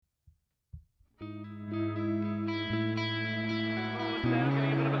Down,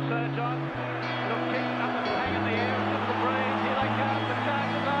 getting a bit of a surge on. Little kick, nothing to hang in the air. It's the breeze. Here they come. The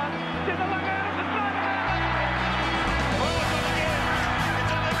Tigers on. It's in the lookout. It's a try. Oh, it's on again.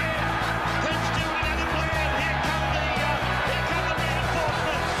 It's on again. Let's do another plan. Here come the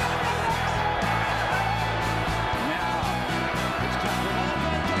reinforcements. Now, it's just an all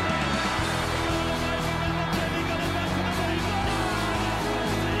back to them. He got it back to the baseline.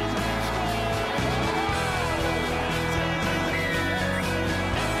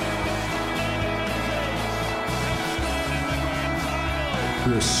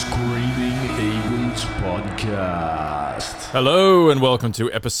 The Screaming Eagles Podcast. Hello and welcome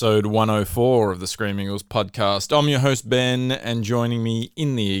to episode 104 of the Screaming Eagles Podcast. I'm your host Ben, and joining me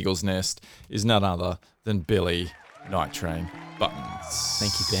in the Eagles Nest is none other than Billy Night Train Buttons.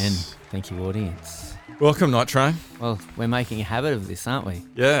 Thank you, Ben. Thank you, audience. Welcome, Night Train. Well, we're making a habit of this, aren't we?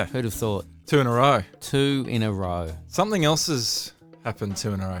 Yeah, Who'd have thought? 2 in a row. 2 in a row. Something else has happened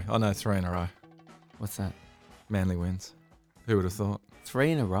 2 in a row. Oh no, 3 in a row. What's that? Manly wins. Who would have thought?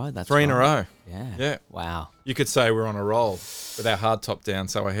 3 in a row. That's 3 in a row. Yeah. Yeah. Wow. You could say we're on a roll with our hard top down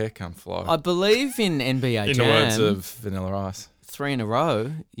so our hair can't fly. I believe in NBA in Jam. the words of Vanilla Ice. 3 in a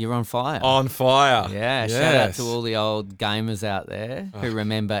row. You're on fire. On fire. Yeah. Yes. Shout out to all the old gamers out there who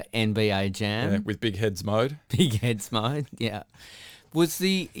remember NBA Jam. Yeah, with big heads mode. Big heads mode. Yeah. Who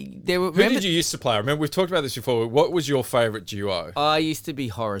did you used to play? I remember we've talked about this before. What was your favourite duo? I used to be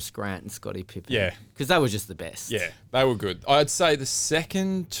Horace Grant and Scottie Pippen. Yeah. Because they were just the best. Yeah, they were good. I'd say the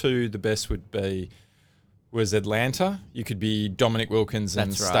second to the best was Atlanta. You could be Dominic Wilkins and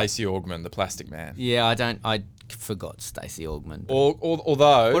That's right. Stacey Augman, the Plastic Man. Yeah, I forgot Stacey Augman.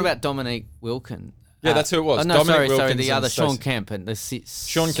 Although... What about Dominic Wilkins? Yeah, that's who it was. Oh, no, Dominic Wilkins sorry, the and other Sean Stacey. Kemp and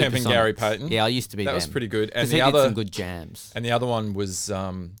Sean Kemp and Gary Payton. Yeah, I used to be That them. was pretty good. And he did some good jams. And the other one was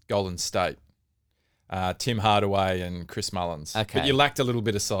Golden State. Tim Hardaway and Chris Mullins. Okay. But you lacked a little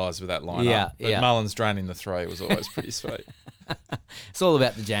bit of size with that lineup. Yeah, but yeah. Mullins draining the three was always pretty sweet. It's all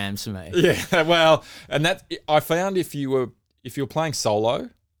about the jams for me. Yeah, well, and that I found if you were playing solo,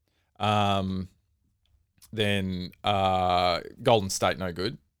 then Golden State no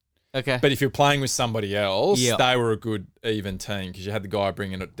good. Okay. But if you're playing with somebody else, Yeah. they were a good even team because you had the guy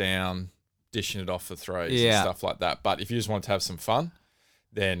bringing it down, dishing it off for threes and Yeah. stuff like that. But if you just wanted to have some fun,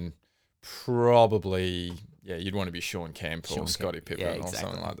 then probably you'd want to be Sean Kemp or Scottie Pippen or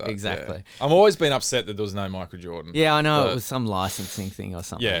something like that. Exactly. Yeah. I've always been upset that there was no Michael Jordan. Yeah, I know But- it was some licensing thing or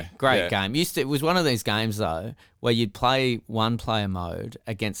something. Yeah, Great yeah. game. It was one of these games though where you'd play one player mode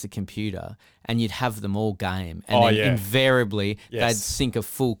against the computer and you'd have them all game, and then invariably Yes. they'd sink a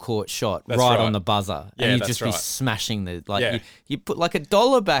full court shot That's right right. on the buzzer, Yeah, and you'd that's just be right. smashing the Yeah. you put like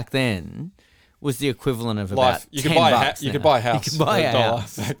 $1 back then was the equivalent of about you $10 could buy a bucks you now. could buy a house. You could buy for a $1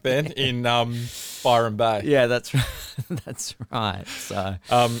 house back then in Byron Bay. Yeah, that's right. That's right. So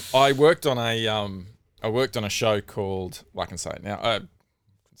I worked on a show called, well, I can say it now. I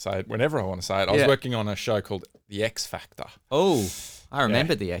say it whenever I want to say it. I was working on a show called The X Factor. oh, I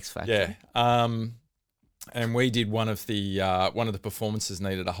remember the X Factor. Yeah. And we did one of the performances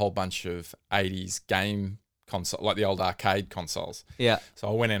needed a whole bunch of 80s game console, like the old arcade consoles. Yeah. So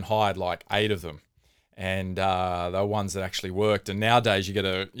I went and hired like 8 of them. And they were ones that actually worked. And nowadays you get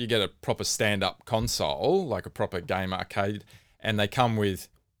a proper stand-up console, like a proper game arcade, and they come with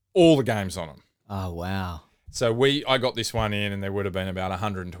all the games on them. Oh wow. So I got this one in, and there would have been about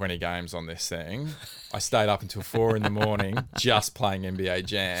 120 games on this thing. I stayed up until 4 a.m. just playing NBA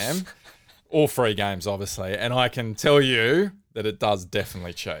Jam, all free games, obviously. And I can tell you that it does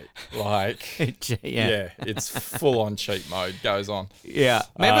definitely cheat. Like, yeah. it's full on cheat mode goes on. Yeah.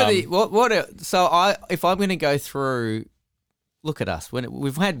 Remember if I'm going to go through, look at us. When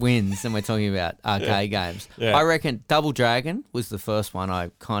we've had wins and we're talking about arcade games. Yeah. I reckon Double Dragon was the first one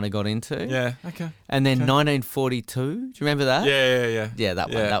I kind of got into. Yeah, okay. And then 1942. Do you remember that? Yeah. Yeah, that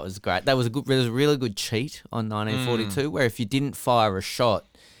one. That was great. There was a really good cheat on 1942 where if you didn't fire a shot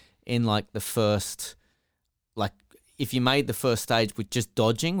in like the first, like if you made the first stage with just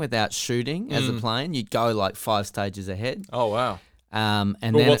dodging without shooting as a plane, you'd go like 5 stages ahead. Oh, wow. And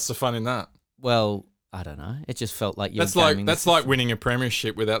Well, then what's the fun in that? well, I don't know. It just felt like you That's were like gaming that's the like winning a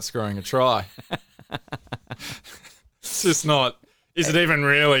premiership without scoring a try. It's just not. Is it even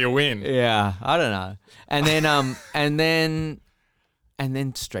really a win? Yeah, I don't know. And then and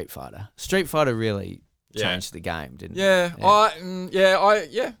then Street Fighter. Street Fighter really changed the game, didn't it? Yeah.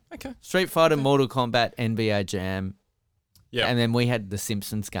 Okay. Street Fighter, Mortal Kombat, NBA Jam. Yeah. And then we had the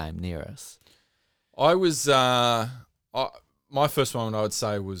Simpsons game near us. I was my first one I would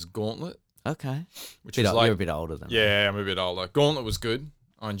say was Gauntlet, Okay. which was like you're a bit older than me. yeah, I'm a bit older. Gauntlet was good.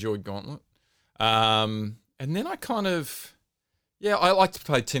 I enjoyed Gauntlet. And then I kind of, I like to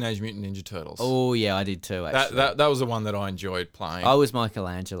play Teenage Mutant Ninja Turtles. Oh, yeah, I did too, actually. That was the one that I enjoyed playing. I was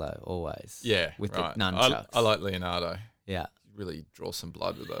Michelangelo, always. Yeah, With right. the nunchucks. I like Leonardo. Yeah. Really draw some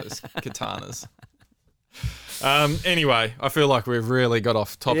blood with those katanas. Anyway, I feel like we've really got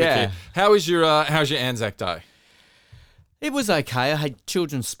off topic here. How's your Anzac Day? It was okay. I had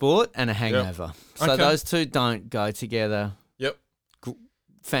children's sport and a hangover. So those two don't go together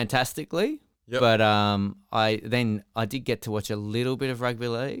fantastically. Yep. But I did get to watch a little bit of rugby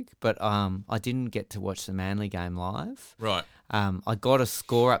league, but I didn't get to watch the Manly game live. Right. I got a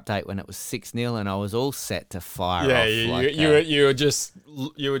score update when it was 6-0 and I was all set to fire off. Yeah, you were just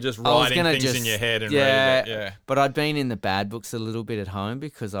writing things in your head and reading it. Yeah. But I'd been in the bad books a little bit at home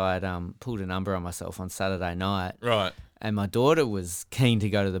because I'd pulled a number on myself on Saturday night. Right. And my daughter was keen to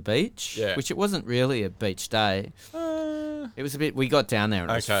go to the beach, which it wasn't really a beach day. It was a bit. We got down there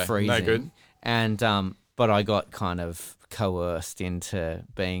and it was freezing. No good. And but I got kind of coerced into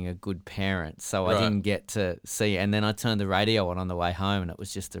being a good parent, so I didn't get to see. And then I turned the radio on the way home, and it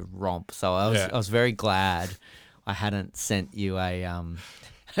was just a romp. So I was very glad I hadn't sent you a.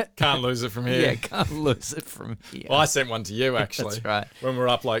 Can't lose it from here. Yeah, can't lose it from here. Well, I sent one to you actually. That's right. When we're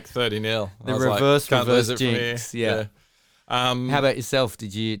up like 30-0. The reverse jinx. Yeah. How about yourself?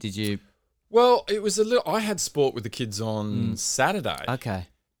 Did you? Well, it was a little. I had sport with the kids on Saturday. Okay.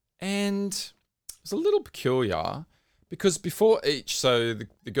 And it was a little peculiar because before each, so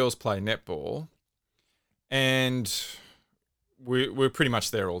the girls play netball, and we're pretty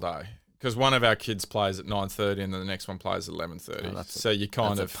much there all day because one of our kids plays at 9:30 and then the next one plays at 11:30. So you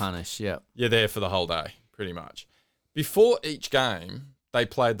kind of punish. Yeah. You're there for the whole day, pretty much. Before each game, they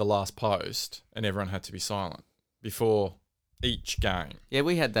played the last post, and everyone had to be silent before each game. Yeah,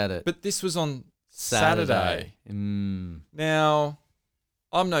 we had that But this was on Saturday. Now,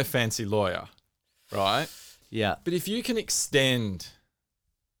 I'm no fancy lawyer, right? Yeah. But if you can extend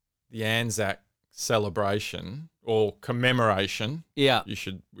the Anzac celebration or commemoration, we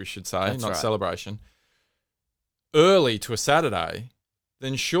should say, That's not right. celebration, early to a Saturday,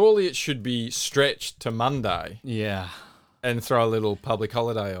 then surely it should be stretched to Monday. Yeah. And throw a little public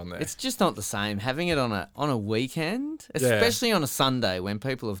holiday on there. It's just not the same having it on a weekend, especially on a Sunday when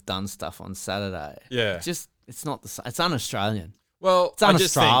people have done stuff on Saturday. Yeah. It's not the same. It's un-Australian. Well, it's I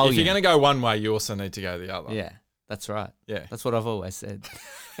just think if you're going to go one way, you also need to go the other. Yeah, that's right. Yeah. That's what I've always said.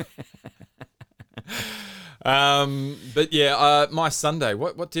 But yeah, my Sunday,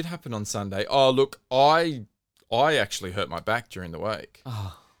 what did happen on Sunday? Oh, look, I actually hurt my back during the week.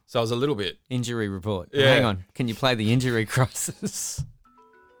 Oh. So I was a little bit... Injury report. Yeah. Hang on. Can you play the injury crisis?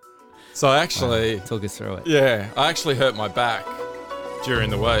 So I actually... talk us through it. Yeah, I actually hurt my back during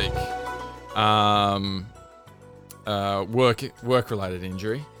the week. Work-related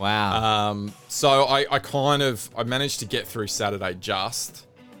injury. Wow. So I managed to get through Saturday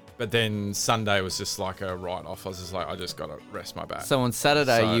but then Sunday was just like a write-off. I was just like, I just got to rest my back. So on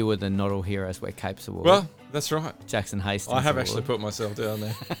Saturday, you were the Not All Heroes Wear Capes Award. Well, that's right. Jackson Hastings I have Award. actually put myself down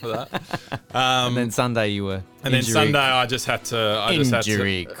there for that. And then Sunday you were then Sunday I just had to...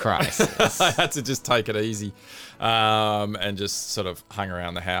 Injury crisis. I had to just take it easy and just sort of hung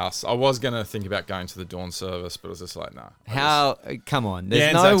around the house. I was going to think about going to the dawn service, but I was just like, no. Come on.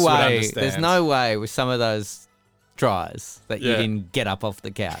 There's no way with some of those tries that you didn't get up off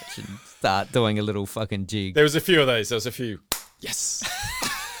the couch and start doing a little fucking jig. There was a few of these. There was a few. Yes.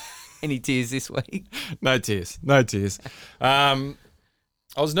 Any tears this week? No tears. I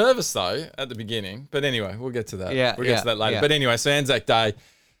was nervous though at the beginning, but anyway, we'll get to that. We'll get to that later. Yeah. But anyway, so Anzac Day,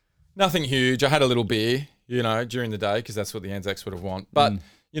 nothing huge. I had a little beer, during the day because that's what the Anzacs would have want. But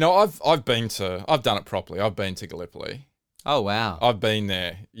I've done it properly. I've been to Gallipoli. Oh wow! I've been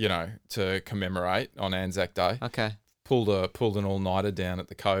there, to commemorate on Anzac Day. Okay. Pulled an all-nighter down at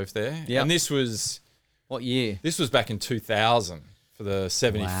the Cove there. Yeah. And this was... What year? This was back in 2000 for the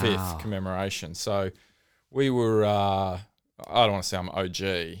 75th commemoration. So we were... I don't want to say I'm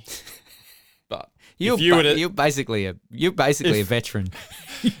OG, but you're basically a veteran.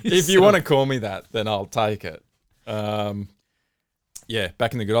 If you want to call me that, then I'll take it. Back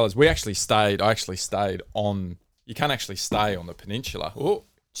in the good old days, I actually stayed on... You can't actually stay on the peninsula. Oh,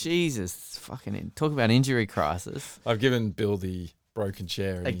 Jesus, fucking talk about injury crisis. I've given Bill the broken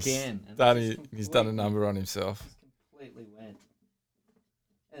chair. And he's done a number on himself. Completely went.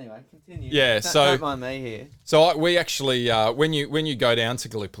 Anyway, continue. Yeah, don't mind me here. So we actually, when you go down to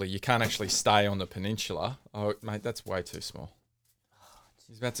Gallipoli, you can't actually stay on the peninsula. Oh, mate, that's way too small.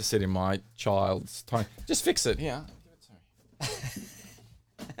 He's about to sit in my child's time. Just fix it. Yeah. Give it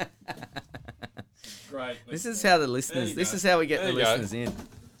to me. Great. This is how the listeners. This is how we get the listeners in.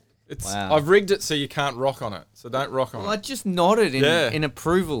 Wow. I've rigged it so you can't rock on it. So don't rock on Well, I it. just nodded Yeah. in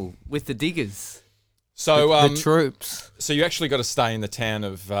approval with the diggers, So the troops. so you actually got to stay in the town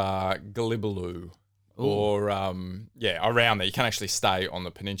of Galibaloo, or around there. You can't actually stay on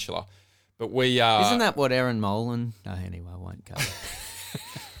the peninsula. But we Isn't that what Aaron Molan? No, anyway, I won't go.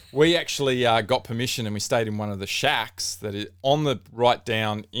 we actually got permission and we stayed in one of the shacks that is on the right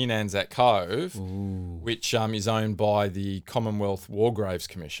down in Anzac Cove, which is owned by the Commonwealth War Graves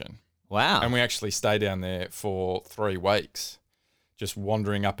Commission. Wow. And we actually stayed down there for 3 weeks, just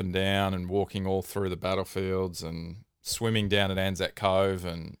wandering up and down and walking all through the battlefields and swimming down at Anzac Cove.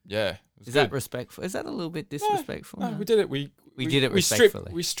 And yeah, it was Is good. that respectful? Is that a little bit disrespectful? No, we did it. We did it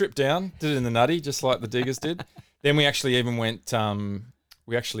respectfully. We stripped down, did it in the nutty, just like the diggers did. Then we actually even went.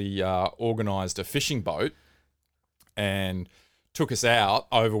 We actually organised a fishing boat and took us out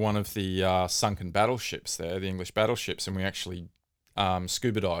over one of the sunken battleships there, the English battleships, and we actually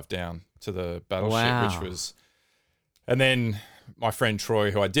scuba dived down to the battleship, Wow. which was. And then my friend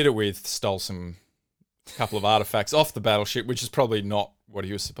Troy, who I did it with, stole a couple of artifacts off the battleship, which is probably not what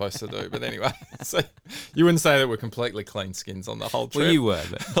he was supposed to do. But anyway, so you wouldn't say that we're completely clean skins on the whole trip. Well, you were.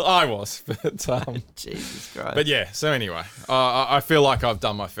 But I was, but Jesus Christ. but yeah. So anyway, I feel like I've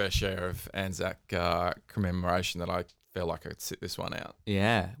done my fair share of Anzac commemoration. That I feel like I could sit this one out.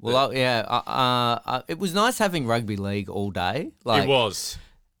 Yeah. Well, it was nice having rugby league all day. It was.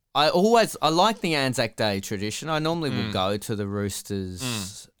 I like the Anzac Day tradition. I normally will go to the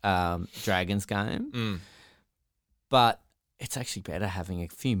Roosters Dragons game, but it's actually better having a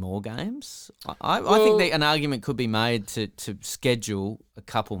few more games. I think an argument could be made to schedule a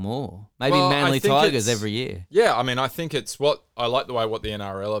couple more. Maybe Well, Manly I think Tigers it's- every year. Yeah, I mean, I think it's what I like the way what the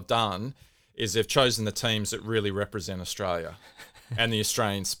NRL have done is they've chosen the teams that really represent Australia and the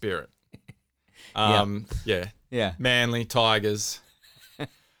Australian spirit. Yeah. Manly, Tigers,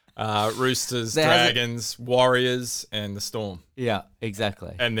 Roosters, There hasn't- Dragons, Warriors, and the Storm, Yeah,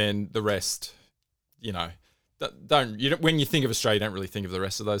 exactly. and then the rest. You know, when you think of Australia, you don't really think of the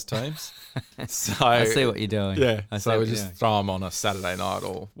rest of those temes. So I see what you're doing. Yeah, I see so what we you're just doing. throw them on a Saturday night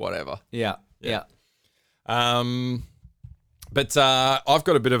or whatever. Yeah. But I've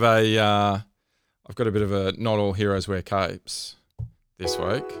got a bit of a not all heroes wear capes this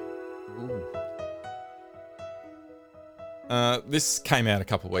week. This came out a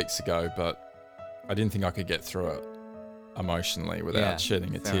couple of weeks ago, but I didn't think I could get through it emotionally without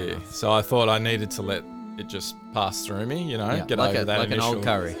shedding a fair tear. enough. So I thought I needed to let it just pass through me, Yeah, get like over that like initial. an old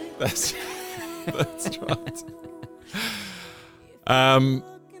curry. That's right. Tom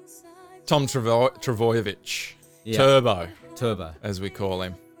Travojevic, Yeah. Turbo, as we call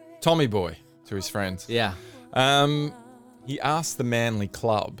him, Tommy Boy to his friends. Yeah. He asked the Manly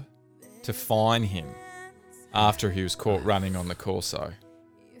club to fine him after he was caught running on the Corso.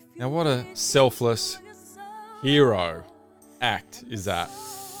 Now, what a selfless hero act is that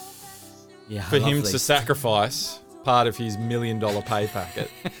Yeah. for him to sacrifice part of his $1 million pay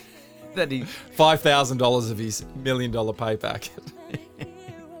packet, that he $5,000 of his $1 million pay packet,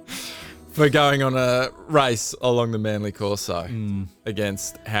 for going on a race along the Manly Corso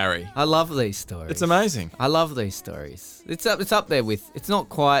against Harry. I love these stories. It's amazing. I love these stories. It's up there with. It's not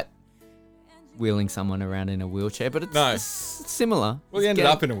quite wheeling someone around in a wheelchair, but it's similar. Well, he ended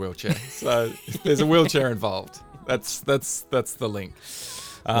up in a wheelchair, so there's a wheelchair involved. That's the link.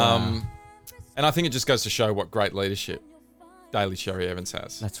 And I think it just goes to show what great leadership Daly Cherry Evans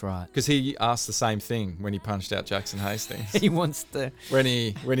has. That's right. Because he asked the same thing when he punched out Jackson Hastings. He wants to. when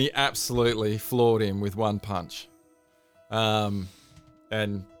he absolutely floored him with one punch. And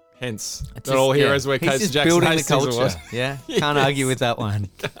hence, not all heroes wear capes. He's just Jackson building the Hastings culture. was. Yeah, can't argue with that one.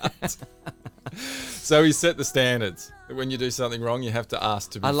 So he set the standards. When you do something wrong, you have to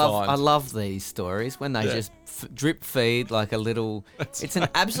ask to be I fined. love these stories when they just drip feed like a little. It's an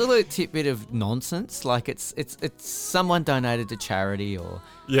absolute tidbit of nonsense. Like it's someone donated to charity or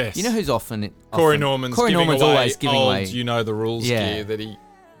Yes. you know who's Corey Norman's always giving old, away. you know the rules Yeah. gear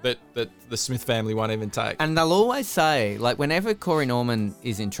that the Smith family won't even take. And they'll always say, like, whenever Corey Norman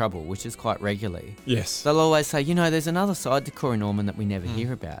is in trouble, which is quite regularly, yes. they'll always say, there's another side to Corey Norman that we never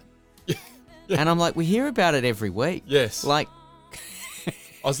hear about. And I'm like, we hear about it every week. Yes. Like,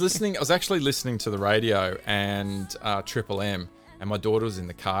 I was actually listening to the radio and Triple M, and my daughter was in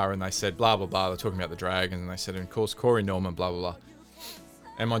the car, and they said blah blah blah. They're talking about the Dragons, and they said, and of course Corey Norman, blah blah blah.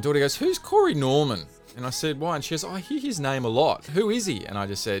 And my daughter goes, "Who's Corey Norman?" And I said, "Why?" And she goes, "I hear his name a lot. Who is he?" And I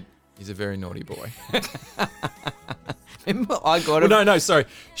just said, "He's a very naughty boy." remember I got him. Well, no, sorry.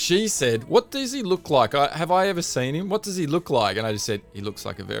 She said, "What does he look like? Have I ever seen him? What does he look like?" And I just said, "He looks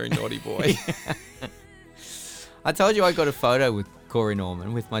like a very naughty boy." I told you I got a photo with Corey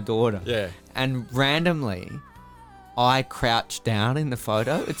Norman, with my daughter. Yeah. And randomly, I crouched down in the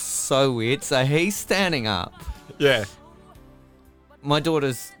photo. It's so weird. So he's standing up. Yeah. My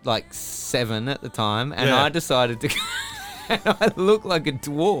daughter's like 7 at the time, and Yeah. I decided to. And I look like a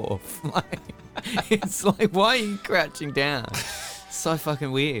dwarf. Like, it's like, why are you crouching down? So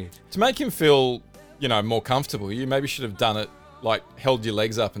fucking weird. To make him feel, more comfortable, you maybe should have done it, like held your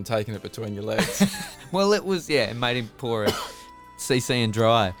legs up and taken it between your legs. Well, it was, it made him pour a CC and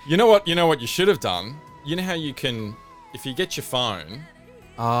dry. You know what you should have done? You know how you can, if you get your phone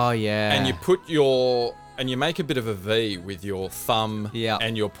Oh, yeah. and you make a bit of a V with your thumb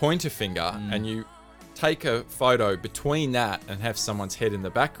and your pointer finger, and you take a photo between that and have someone's head in the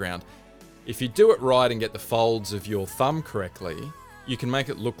background. If you do it right and get the folds of your thumb correctly, you can make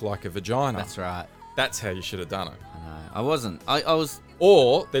it look like a vagina. That's right. That's how you should have done it. I know. I wasn't. I was...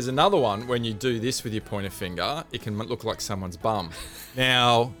 Or there's another one, when you do this with your pointer finger, it can look like someone's bum.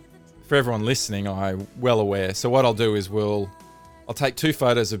 Now, for everyone listening, I'm well aware. So what I'll do is I'll take 2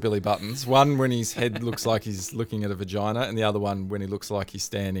 photos of Billy Buttons. One when his head looks like he's looking at a vagina, and the other one when he looks like he's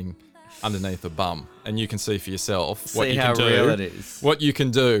standing underneath a bum. And you can see for yourself what you can do. Real it is. What you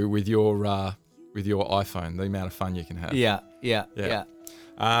can do with your iPhone, the amount of fun you can have. Yeah.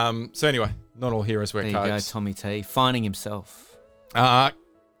 So anyway, not all heroes wear There you go, coats. Tommy T. Finding himself. You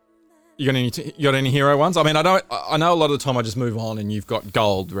got any hero ones? I mean, I know a lot of the time I just move on and you've got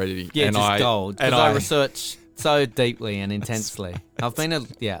gold ready. Yeah, gold. Because I research so deeply and intensely. I've been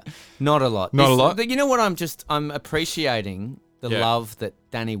not a lot. Not a lot? You know what? I'm appreciating the love that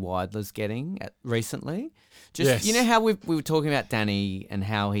Danny Weidler's getting recently. Just you know how we were talking about Danny and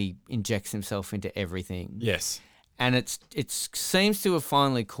how he injects himself into everything. Yes. And it seems to have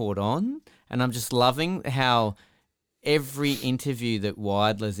finally caught on, and I'm just loving how every interview that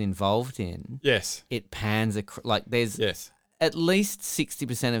Weidler's involved in, it pans there's at least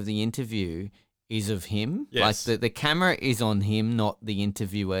 60% of the interview is of him. Yes. Like the camera is on him, not the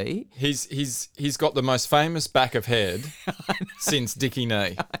interviewee. He's got the most famous back of head since Dickie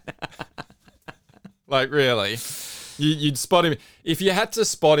Knee. Like, really, you'd spot him if you had to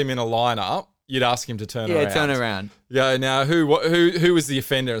spot him in a lineup. You'd ask him to turn around. Yeah, turn around. Yeah. Now, who was the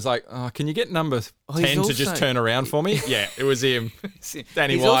offender? It's like, can you get number 10 to just turn around for me? Yeah, it was him,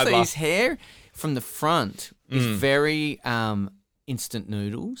 Danny Weidler. Also, his hair from the front is very instant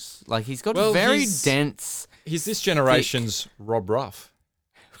noodles. Like, he's got very dense. He's this generation's Rob Ruff.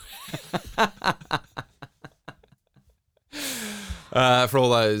 For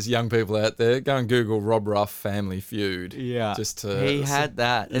all those young people out there, go and Google Rob Ruff Family Feud. Yeah. He had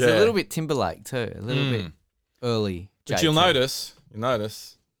that. There's a little bit Timberlake too. A little bit early. But JT. you'll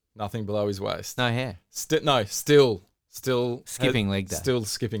notice nothing below his waist. No hair. Still skipping leg day. Still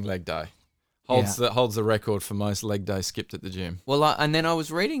skipping leg day. Holds the record for most leg days skipped at the gym. Well, and then I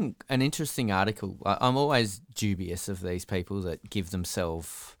was reading an interesting article. I'm always dubious of these people that give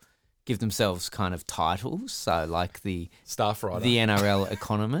themselves kind of titles. So like the staff writer, the NRL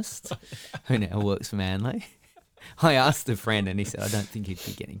economist, who now works for Manly. I asked a friend and he said, I don't think he'd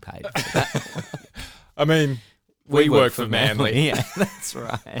be getting paid for that. I mean, we work for Manly. Yeah, that's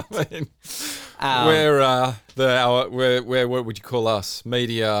right. I mean, we're what would you call us?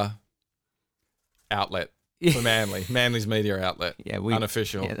 Media outlet for Manly. Manly's media outlet. Yeah,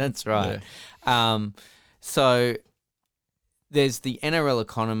 unofficial. Yeah, that's right. Yeah. So there's the NRL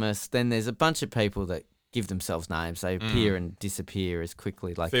economist, then there's a bunch of people that give themselves names. They appear and disappear as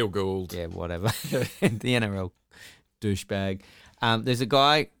quickly. Like Phil Gould. Yeah, whatever. The NRL douchebag. There's a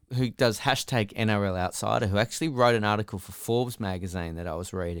guy who does hashtag NRL Outsider who actually wrote an article for Forbes magazine that I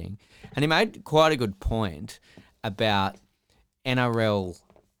was reading. And he made quite a good point about NRL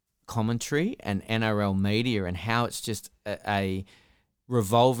commentary and NRL media and how it's just a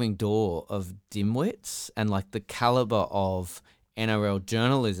revolving door of dimwits, and like the caliber of NRL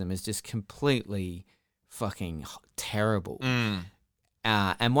journalism is just completely fucking terrible.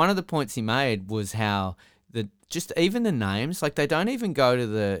 And one of the points he made was how just even the names, like they don't even go to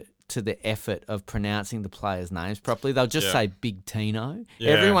the effort of pronouncing the players' names properly. They'll just say Big Tino.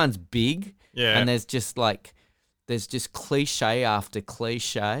 Yeah. Everyone's big. Yeah. And there's just cliche after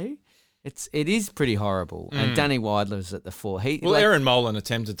cliche. It is pretty horrible. And Danny Weidler's at the fore. Erin Molan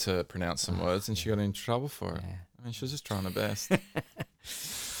attempted to pronounce some words and she got into trouble for it. I mean, she was just trying her best.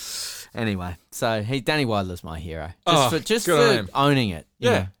 Anyway, so Danny Weidler's my hero. Just for owning it.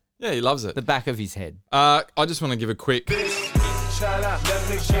 Yeah. Yeah, he loves it. The back of his head. I just want to give a quick... Shout out, let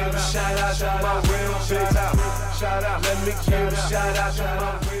me give a shout out to my real shit. Shout out, let me give a shout out to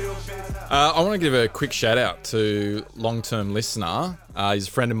my real shit. I want to give a quick shout out to long-term listener. He's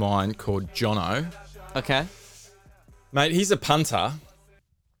a friend of mine called Jono. Okay. Mate, he's a punter,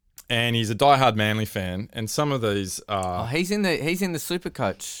 and he's a diehard Manly fan. And some of these, He's in the Super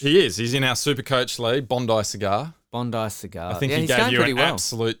Coach. he is. He's in our Super Coach league, Bondi Cigar. Bondi Cigar. I think he gave you an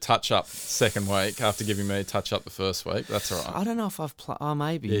absolute touch-up second week after giving me a touch-up the first week. That's all right. I don't know if I've played. Oh,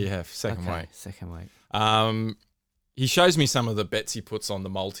 maybe. Yeah, you have. Second week. Second week. He shows me some of the bets he puts on the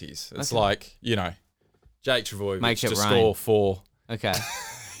multis. It's like, Jake Travojevic Makes it to rain. score 4. Okay.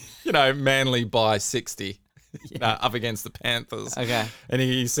 Manly by 60 up against the Panthers. Okay. And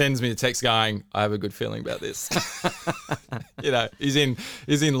he sends me a text going, I have a good feeling about this. He's in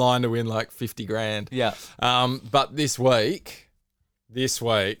line to win like 50 grand. Yeah. But this week,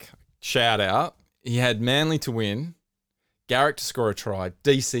 shout out, he had Manly to win, Garrick to score a try,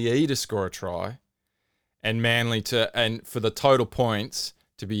 DCE to score a try, and Manly and for the total points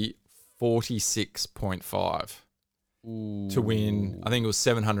to be 46.5 to win. I think it was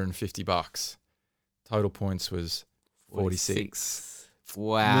 $750. Total points was 46.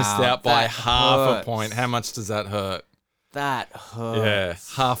 Wow. Missed out by that half hurts. a point. How much does that hurt? That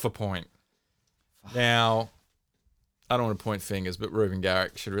hurts. Yeah, half a point. Now, I don't want to point fingers, but Ruben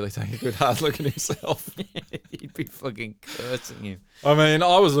Garrick should really take a good hard look at himself. He'd be fucking cursing you. I mean,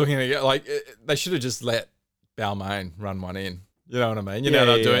 I was looking at it like they should have just let Balmain run one in. You know what I mean?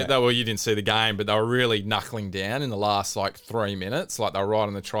 They're doing it. Well, you didn't see the game, but they were really knuckling down in the last 3 minutes. Like they were right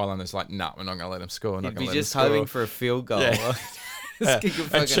on the try line. It's like, no, we're not going to let them score. We're not He'd going be to let just them score. hoping for a field goal. Yeah. Just kick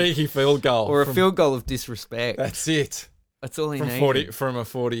A cheeky field goal. or a field goal of disrespect. That's it. That's all he From needed.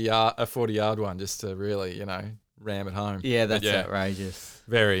 40-yard one, just to really, ram it home. Yeah, that's But outrageous.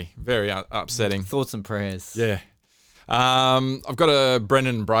 Very, very upsetting. Thoughts and prayers. Yeah. I've got a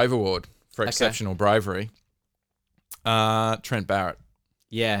Brendan Brave Award for exceptional bravery. Trent Barrett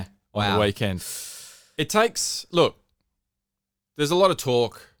Yeah. on Wow. the weekend. Look, there's a lot of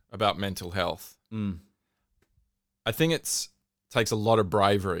talk about mental health. I think takes a lot of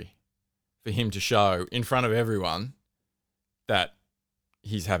bravery for him to show in front of everyone that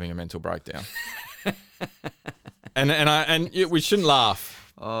he's having a mental breakdown. We shouldn't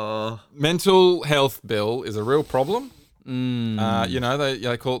laugh. Oh. Mental health, Bill, is a real problem.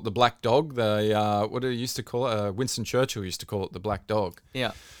 They call it the black dog. What do they used to call it? Winston Churchill used to call it the black dog.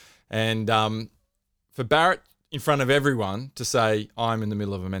 Yeah. And for Barrett in front of everyone to say, I'm in the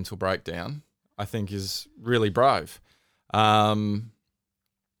middle of a mental breakdown, I think is really brave. That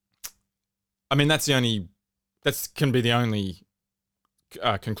can be the only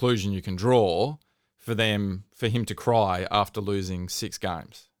conclusion you can draw for him to cry after losing 6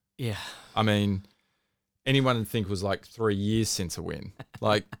 games. Yeah. I mean, anyone would think it was 3 years since a win.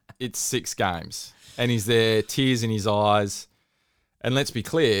 It's 6 games. And he's there, tears in his eyes. And let's be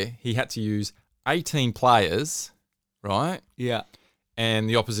clear, he had to use 18 players, right? Yeah. And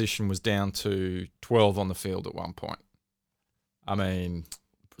the opposition was down to 12 on the field at one point. I mean...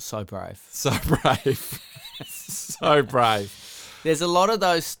 So brave. So brave. So brave. There's a lot of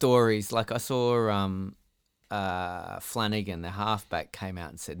those stories. Like I saw Flanagan, the halfback, came out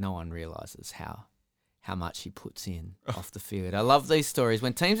and said no one realises how much he puts in off the field. I love these stories.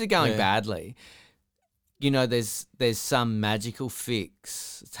 When teams are going badly, there's some magical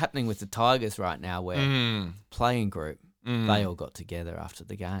fix. It's happening with the Tigers right now where playing group, they all got together after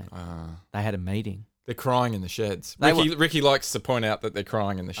the game. They had a meeting. They're crying in the sheds. Ricky likes to point out that they're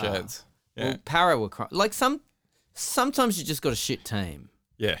crying in the sheds. Well, Parra were crying. Sometimes you just got a shit team.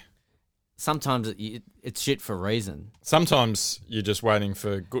 Yeah. Sometimes it's shit for a reason. Sometimes you're just waiting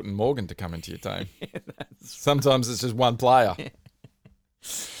for Guten Morgan to come into your team. Sometimes it's just one player.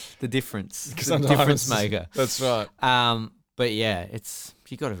 The difference. The Sometimes difference maker. That's right. But yeah,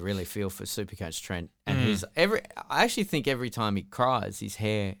 you got to really feel for Supercoach Trent, and I actually think every time he cries, his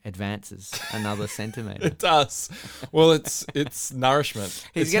hair advances another centimetre. It does. Well, it's nourishment.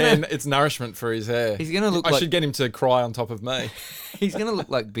 It's nourishment for his hair. He's gonna look. I should get him to cry on top of me. He's gonna look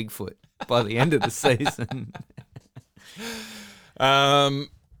like Bigfoot by the end of the season. I've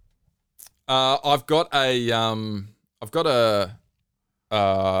got a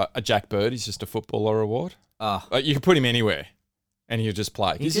Jack Bird. He's just a footballer award. You can put him anywhere, and he'll just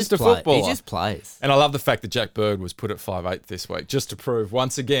play. He's just a footballer. He just plays. And I love the fact that Jack Bird was put at 5'8" this week, just to prove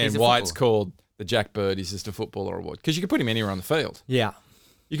once again why it's called the Jack Bird. He's just a footballer award, because you can put him anywhere on the field. Yeah,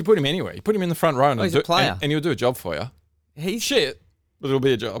 you can put him anywhere. You put him in the front row, and he's a player, and he'll do a job for you. He's shit, but it'll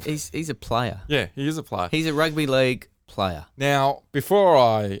be a job. He's a player. Yeah, he is a player. He's a rugby league player. Now, before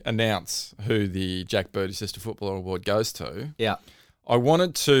I announce who the Jack Bird is just a footballer award goes to, I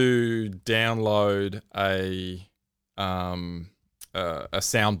wanted to download a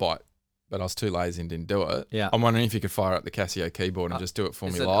soundbite, but I was too lazy and didn't do it. Yeah. I'm wondering if you could fire up the Casio keyboard and just do it for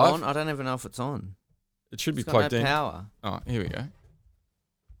me Is it live. on? I don't even know if it's on. It should be It's got plugged no in. power. Oh, here we go.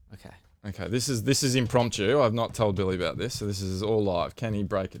 Okay. Okay, this is impromptu. I've not told Billy about this, so this is all live. Can he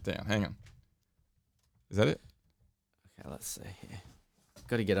break it down? Hang on. Is that it? Okay, let's see here.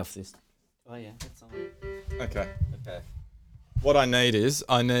 Got to get off this. Oh yeah, that's on. Okay. Okay. What I need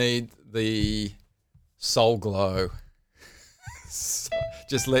the soul glow.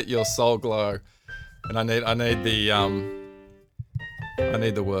 Just let your soul glow, and I need the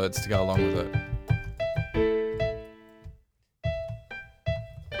words to go along with it.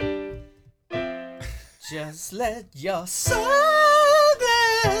 Just let your soul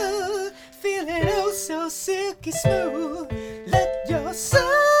glow, feeling oh so silky smooth. Let your soul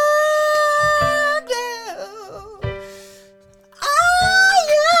glow. Oh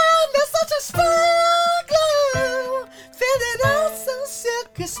yeah, there's such a soul glow, feeling oh so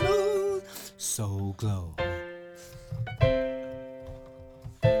silky smooth. Soul glow.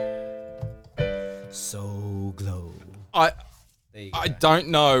 Soul glow. I don't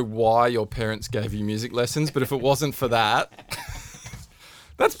know why your parents gave you music lessons, but if it wasn't for that,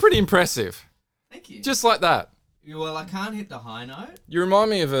 that's pretty impressive. Thank you. Just like that. Well, I can't hit the high note. You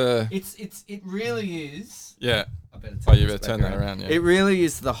remind me of a... It really is. Yeah. I better Oh, you better turn that around, yeah. It really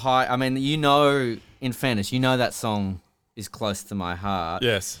is the high. I mean, in fairness, that song is close to my heart.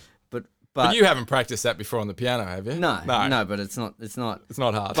 Yes. But you haven't practiced that before on the piano, have you? No, but it's not. It's not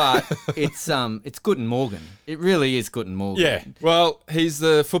hard. But it's Guten Morgen. It really is Guten Morgen. Yeah. Well, he's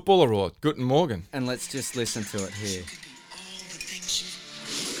the footballer award, Guten Morgen. And let's just listen to it here. All the things you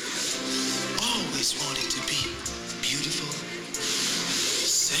always wanted to be. Beautiful,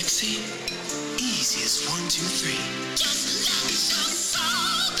 sexy, easy as 1, 2, 3. Just let your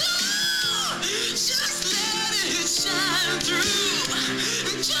soul go. Just let it shine through.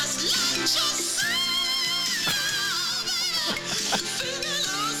 Just let your soul, baby, feeling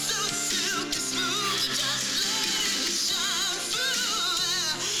oh so silky smooth. Just let it shine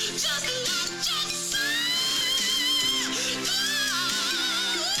through. Just let your soul.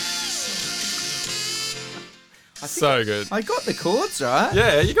 So good. I got the chords right.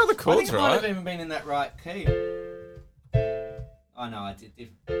 Yeah, you got the I chords think I might have right. even been in that right key. Oh no, I did.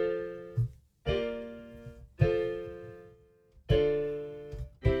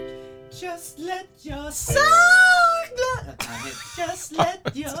 Just let your soul glow. Just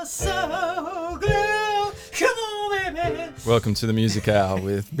let your soul glow. Come on, baby. Welcome to the Music Hour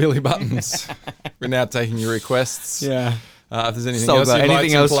with Billy Buttons. We're now taking your requests. Yeah. If there's anything Soul else glow. you'd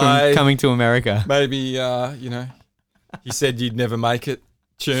Anything like else to play, from Coming to America? maybe, you said you'd never make it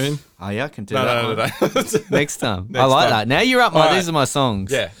tune. Oh yeah, I can do that. No. Next time. Next I like time. that. Now you're up. All right. These are my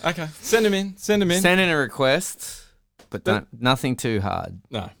songs. Yeah, okay. Send them in. Send in a request, but nothing too hard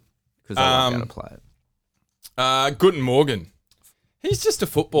No. because I won't be able to play it. Guten Morgen. He's just a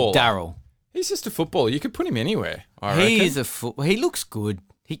footballer. Daryl. He's just a footballer. You could put him anywhere, I reckon. He is he looks good.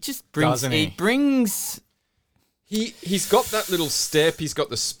 He just brings. Doesn't he? He brings. He's got that little step. He's got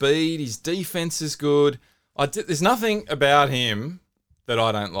the speed. His defense is good. There's nothing about him that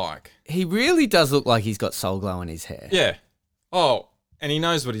I don't like. He really does look like he's got soul glow in his hair. Yeah. Oh, and he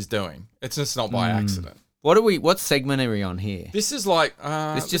knows what he's doing. It's just not by accident. What segment are we on here? This is like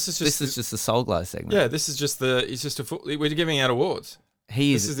This is just the soul glow segment. yeah. This is just he's just we're giving out awards.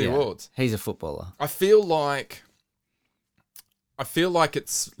 This is the awards. He's a footballer. I feel like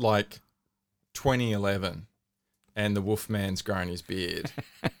it's like 2011, and the Wolfman's grown his beard,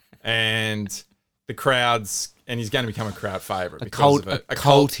 and the crowds, and he's going to become a crowd favourite because of it. A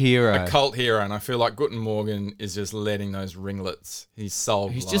cult hero. A cult hero, and I feel like Guten Morgen is just letting those ringlets. He's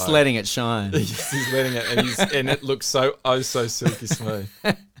sold. He's just letting it shine. He's letting it, and it looks so silky smooth.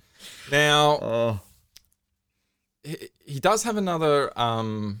 Now, he does have another.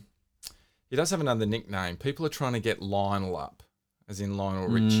 He does have another nickname. People are trying to get Lionel up, as in Lionel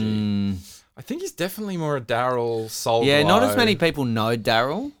Richie. I think he's definitely more a Daryl Soul. Yeah, not as many people know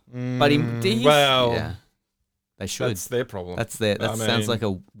Daryl, but yeah, they should. That's their problem. That sounds like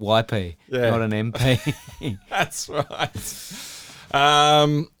a YP, not an MP. That's right.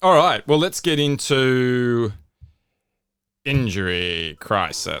 All right. Well, let's get into injury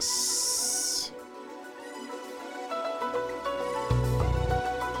crisis.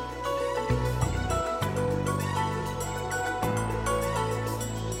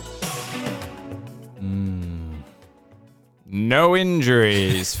 No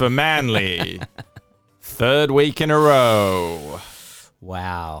injuries for Manly. Third week in a row.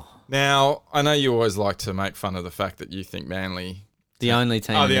 Wow. Now, I know you always like to make fun of the fact that you think Manly The only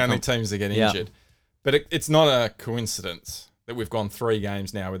team. are the only teams that get injured. But it's not a coincidence that we've gone 3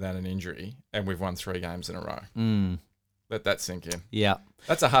 games now without an injury and we've won 3 games in a row. Let that sink in. Yeah.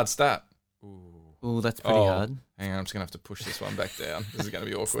 That's a hard stat. Ooh. Oh, that's pretty hard. Hang on, I'm just going to have to push this one back down. This is going to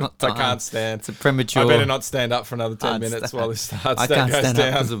be awkward. not I time. can't stand. It's a premature. I better not stand up for another 10 hard minutes stand. while this hard I stand can't goes stand up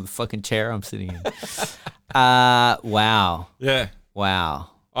down. because of the fucking chair I'm sitting in. Wow. Yeah. Wow.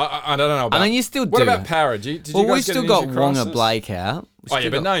 I don't know about... I mean, you still do. What about Parra? Did you Well, guys we've get still an got injury Wonga crisis? Blake out. Oh, yeah,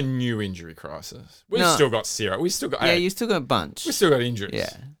 but no new injury crisis. We've No. still got Sierra. We've still got... Yeah, hey, you still got a bunch. we've still got injuries. Yeah.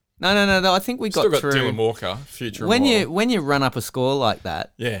 No. I think we Still got got through. Dylan Walker, future When immortal. you run up a score like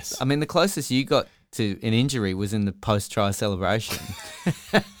that, Yes. I mean, the closest you got to an injury was in the post-try celebration.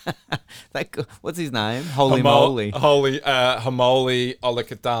 What's his name? Holy moly. Hamoli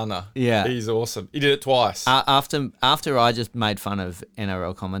Olakatana. Yeah. He's awesome. He did it twice. After I just made fun of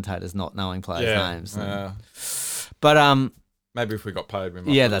NRL commentators not knowing players' names. But maybe if we got paid, we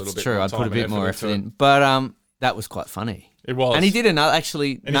might yeah, put a little that's bit true. more I'd put time a bit and more effort effort into in. But that was quite funny. It was. And he did another,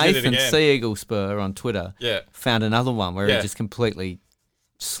 actually, And he did it Nathan again. Sea Eagle Spur on Twitter Yeah. found another one where Yeah. he just completely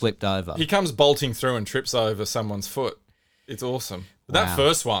slipped over. He comes bolting through and trips over someone's foot. It's awesome. But Wow. that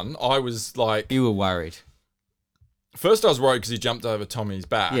first one, I was like... You were worried. First I was worried because he jumped over Tommy's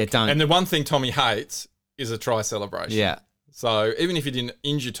back. Yeah, don't. And the one thing Tommy hates is a try celebration. Yeah. So even if he didn't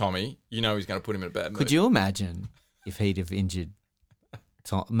injure Tommy, you know he's going to put him in a bad mood. Could you imagine if he'd have injured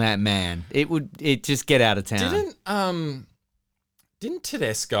Man, it just get out of town. Didn't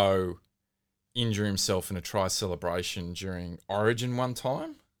Tedesco injure himself in a try celebration during Origin one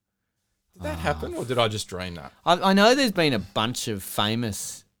time? Did that happen, or did I just dream that? I know there's been a bunch of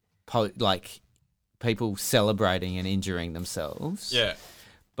famous people celebrating and injuring themselves. Yeah.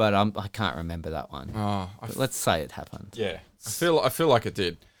 But I can't remember that one. Oh, But let's say it happened. yeah. I feel like it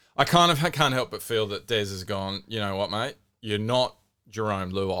did. I can't help but feel that Des has gone, you know what, mate? You're not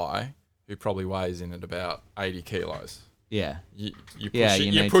Jerome Luai, who probably weighs in at about 80 kilos. Yeah.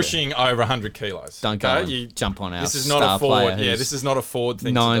 You're pushing over 100 kilos. Don't go and jump on our This is not star a forward. player Yeah, who's this is not a forward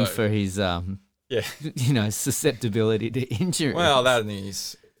thing known to do. for his Yeah. susceptibility to injury. Well, that and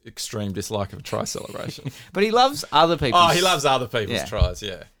his extreme dislike of a try celebration. But he loves other people's. Oh, he loves other people's Yeah. tries.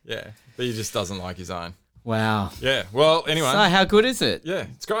 Yeah. But he just doesn't like his own. Wow. Yeah. Well, anyway. So how good is it? Yeah,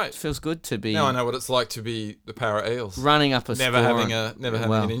 it's great. It feels good to be Now I know what it's like to be the Para Eels. running up a Never score having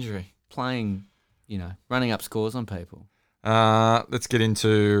on- an injury. playing, running up scores on people. Let's get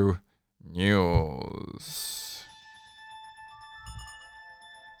into news.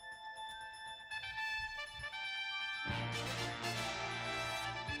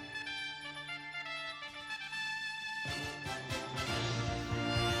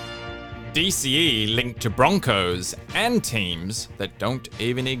 DCE linked to Broncos and teams that don't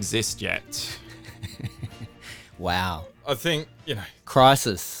even exist yet. Wow. I think,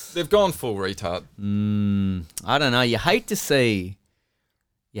 Crisis. they've gone full retard. I don't know. You hate to see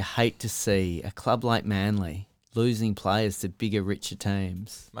a club like Manly losing players to bigger, richer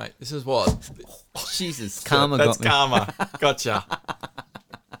teams. Mate, this is what? Jesus, karma That's got me. karma. Gotcha.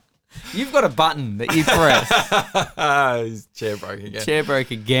 You've got a button that you press. He's chair broke again. Chair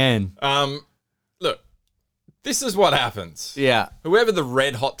broke again. Look, this is what happens. Yeah. Whoever the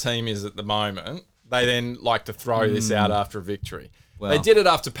red hot team is at the moment, they then like to throw this out after a victory. Well, they did it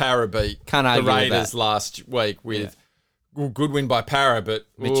after Para beat Can't the argue with Raiders that. last week with good win by Para, but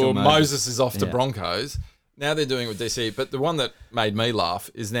Mitchell Moses is off to Yeah. Broncos. Now they're doing it with DCE. But the one that made me laugh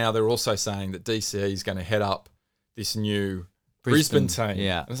is now they're also saying that DCE is going to head up this new Brisbane team.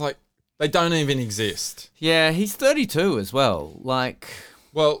 Yeah. It's like, they don't even exist. Yeah, he's 32 as well.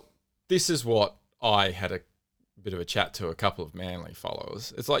 Well, this is what I had a bit of a chat to a couple of Manly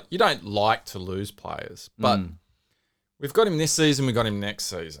followers. It's like, you don't like to lose players, but we've got him this season, we've got him next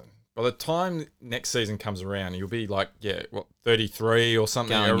season. By the time next season comes around, you'll be like, 33 or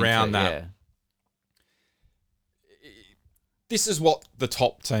something around that. Yeah. This is what the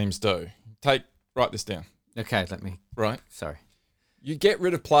top teams do. Write this down, Okay, let me. right? Sorry. You get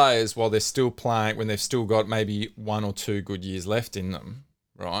rid of players while they're still playing, when they've still got maybe 1 or 2 good years left in them,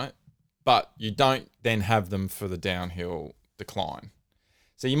 right? But you don't then have them for the downhill decline.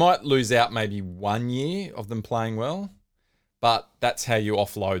 So you might lose out maybe 1 year of them playing well, but that's how you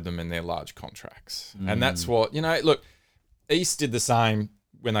offload them in their large contracts. And that's what, look, East did the same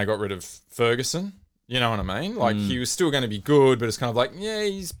when they got rid of Ferguson. You know what I mean? Like, he was still going to be good, but it's kind of like, yeah,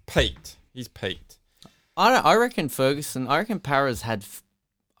 he's peaked. He's peaked. I reckon Parra's had.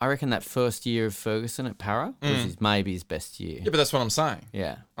 I reckon that first year of Ferguson at Parra was maybe his best year. Yeah, but that's what I'm saying.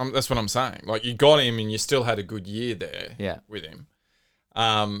 Yeah. That's what I'm saying. Like, you got him and you still had a good year there with him.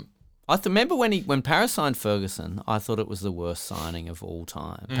 I remember when Parra signed Ferguson, I thought it was the worst signing of all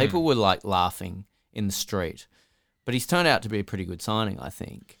time. People were like laughing in the street, but he's turned out to be a pretty good signing, I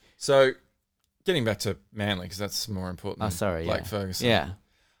think. So, getting back to Manly, because that's more important than Sorry, Blake Ferguson. Yeah.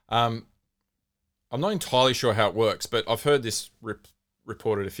 I'm not entirely sure how it works, but I've heard this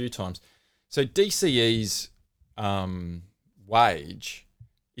reported a few times. So DCE's wage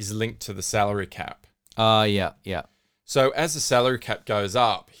is linked to the salary cap. Oh, yeah. So as the salary cap goes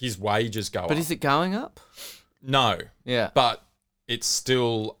up, his wages go up. But is it going up? No. Yeah. But it's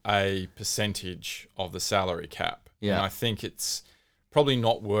still a percentage of the salary cap. Yeah. And I think it's probably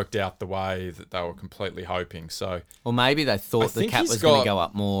not worked out the way that they were completely hoping. So, Or maybe they thought the cap was going to go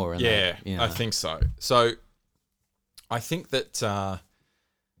up more. And yeah, they, you know. I think so. So I think that so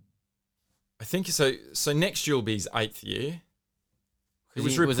next year will be his 8th year. It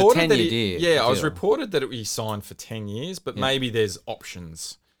was reported that it was reported that he signed for 10 years, but maybe there's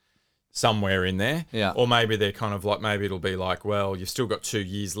options somewhere in there. Yeah. Or maybe they're kind of like, maybe it'll be like, well, you've still got 2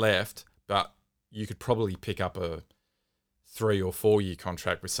 years left, but you could probably pick up a 3 or 4 year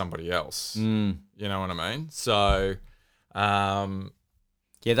contract with somebody else. Mm. You know what I mean? So, Yeah,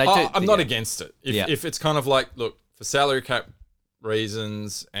 they do. I'm not against it. If it's kind of like, look, for salary cap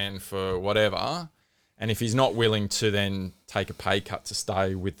reasons and for whatever, and if he's not willing to then take a pay cut to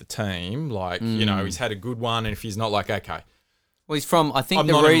stay with the team, like, you know, he's had a good one, and if he's not like, okay. Well, he's from, I think I'm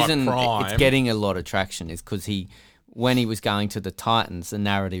the not in my reason prime. it's getting a lot of traction is because when he was going to the Titans, the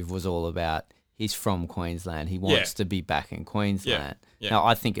narrative was all about he's from Queensland. He wants to be back in Queensland. Yeah. Now,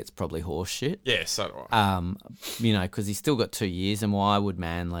 I think it's probably horse shit. Yeah, so do I. You know, because he's still got 2 years, and why would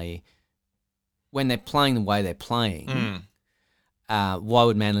Manly, when they're playing the way they're playing, why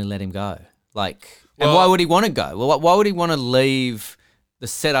would Manly let him go? Like, and why would he want to go? Well, why would he want to leave the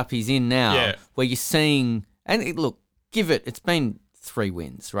setup he's in now, where you're seeing, and look, it's been 3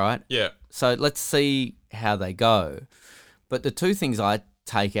 wins, right? Yeah. So let's see how they go. But the 2 things I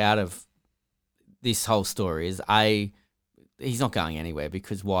take out of this whole story is he's not going anywhere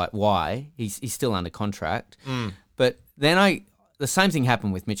because why? He's still under contract. But then the same thing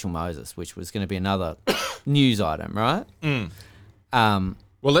happened with Mitchell Moses, which was going to be another news item, right?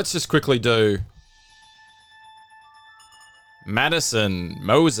 Well, let's just quickly do Madison,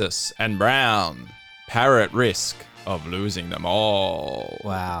 Moses, and Brown. Parra at risk of losing them all.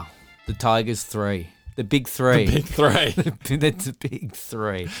 Wow. The Tigers 3. The big 3. The big 3. That's a big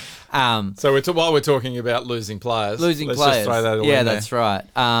 3. So while we're talking about losing players, let's players. just throw that all in there. That's right.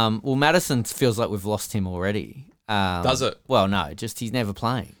 Well, Madison feels like we've lost him already. Does it? Well, no, just he's never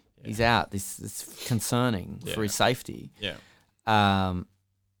playing. Yeah. He's out. This is concerning for his safety. Yeah.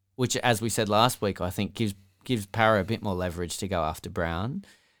 Which, as we said last week, I think gives Parra a bit more leverage to go after Brown.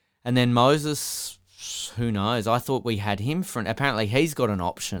 And then Moses, who knows? I thought we had him for apparently he's got an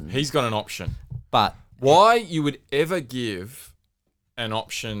option. He's got an option. But why you would ever give an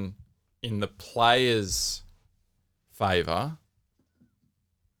option in the player's favour?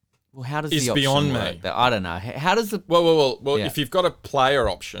 Well, how does is the option beyond work? me. I don't know. How does the Well, Yeah. if you've got a player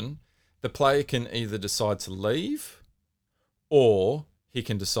option, the player can either decide to leave or he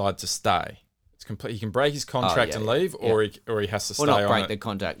can decide to stay. It's complete. He can break his contract and leave, or he has to stay or not on break it. the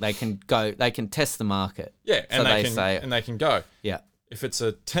contract? They can go. They can test the market. Yeah, and So they can go. Yeah. If it's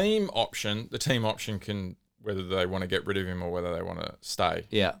a team option, the team option can whether they want to get rid of him or whether they want to stay.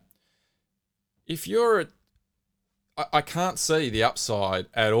 Yeah. If you're I can't see the upside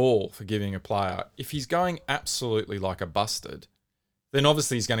at all for giving a player. If he's going absolutely like a busted, then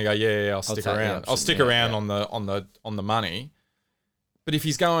obviously he's going to go, yeah, I'll stick around. I'll stick around on the money. But if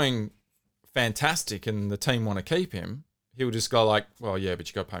he's going fantastic and the team want to keep him, he'll just go like, well, yeah, but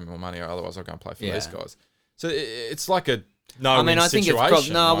you got to pay me more money, or otherwise I'll go and play for these guys. So it's like a no-win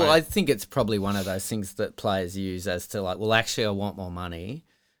situation. I think it's probably one of those things that players use as to like, well, actually, I want more money,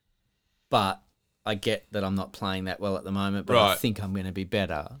 but I get that I'm not playing that well at the moment, but I think I'm going to be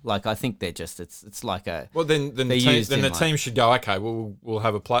better. Like I think they're just it's like a then the team should go, okay, we'll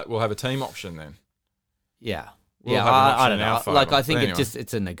have a team option then. Yeah. We'll have an option I don't in our know. favour. Like I think But anyway.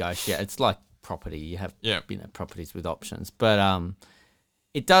 it's a negotiate. It's like property. You have properties with options, but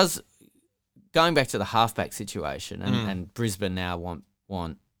it does. Going back to the halfback situation, and Brisbane now want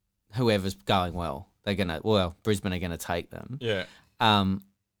whoever's going well. Brisbane are gonna take them. Yeah.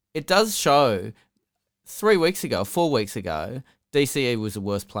 It does show 4 weeks ago, DCE was the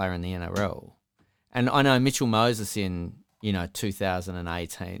worst player in the NRL, and I know Mitchell Moses in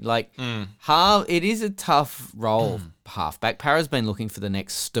 2018. Like, it is a tough role, halfback. Parra's been looking for the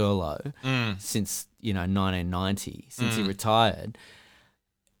next Sterlo since 1990, since he retired.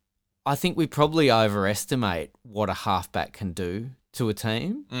 I think we probably overestimate what a halfback can do to a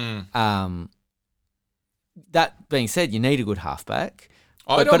team. That being said, you need a good halfback.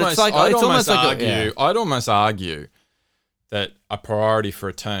 I'd almost argue that a priority for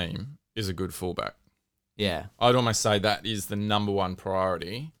a team is a good fullback. Yeah. I'd almost say that is the number one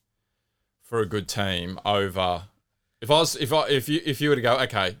priority for a good team over if you were to go,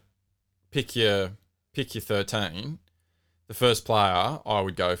 okay, pick your 13, the first player I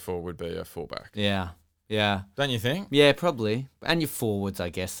would go for would be a fullback. Yeah. Yeah. Don't you think? Yeah, probably. And your forwards, I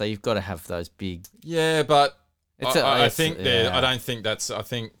guess. So you've got to have those big. Yeah, but I think yeah. I don't think that's. I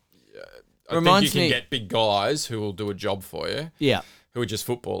think you Reminds can me- get big guys who will do a job for you, Yeah. who are just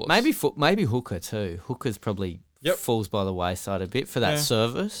footballers. Maybe Hooker too. Hooker's probably Yep. falls by the wayside a bit for that Yeah.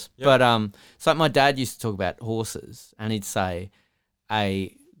 service. Yep. But so my dad used to talk about horses, and he'd say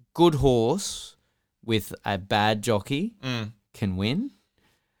a good horse with a bad jockey can win.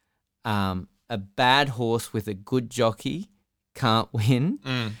 A bad horse with a good jockey can't win,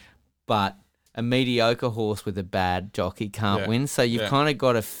 but a mediocre horse with a bad jockey can't Yeah. win. So you've Yeah. kind of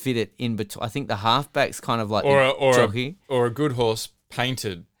got to fit it in between. I think the halfback's kind of like or the jockey. or a good horse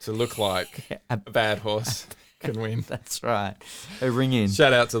painted to look like a bad horse can win. That's right. A ring in.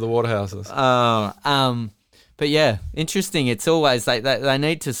 Shout out to the Waterhouses. But yeah, interesting. It's always like they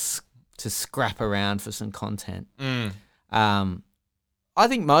need to scrap around for some content. I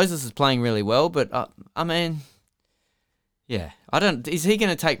think Moses is playing really well, but I mean, yeah, I don't. Is he going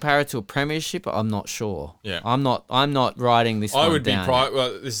to take Parra to a premiership? I'm not sure. Yeah. I'm not writing this. I one would be down.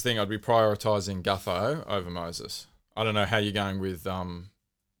 well, this is the thing. I'd be prioritising Gutho over Moses. I don't know how you're going with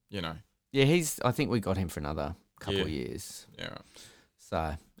Yeah, I think we got him for another couple of years. yeah.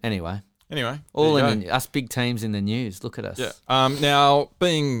 So anyway, all us big teams in the news. Look at us. Yeah. Now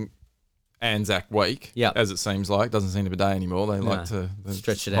being Anzac week, Yep. as it seems like, doesn't seem to be a day anymore. They like to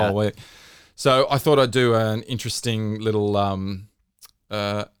Stretch it whole out. week. So I thought I'd do an interesting little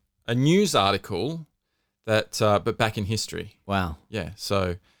a news article that but back in history. Wow. Yeah.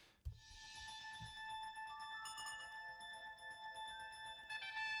 So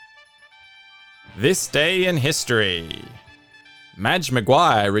this day in history. Madge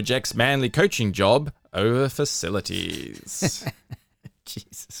Maguire rejects Manly coaching job over facilities.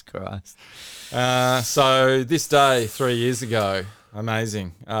 Jesus Christ. So this day, 3 years ago,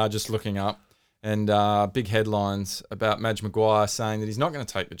 amazing. Just looking up, and big headlines about Madge Maguire saying that he's not going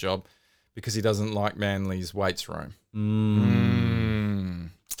to take the job because he doesn't like Manly's weights room.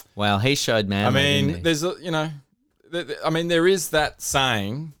 Well, he showed Manly. I mean, didn't he? there's there is that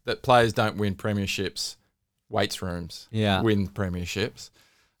saying that players don't win premierships, weights rooms win premierships.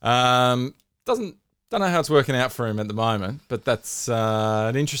 Don't know how it's working out for him at the moment, but that's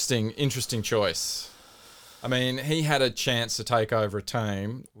an interesting choice. I mean, he had a chance to take over a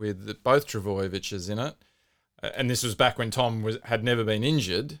team with both Trbojeviches in it, and this was back when Tom had never been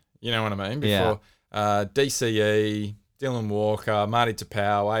injured. You know what I mean? Before DCE, Dylan Walker, Marty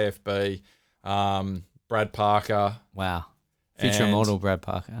Tapau, AFB, Brad Parker. Wow. Future model Brad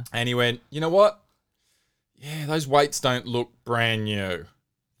Parker. And he went, you know what? Yeah, those weights don't look brand new. I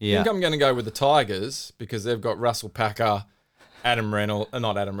Yeah. think I'm going to go with the Tigers because they've got Russell Packer,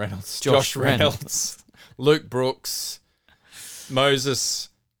 Josh Reynolds, Luke Brooks, Moses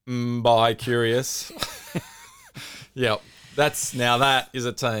Curious. Yep, that is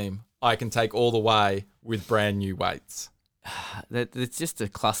a team I can take all the way with brand new weights. It's just a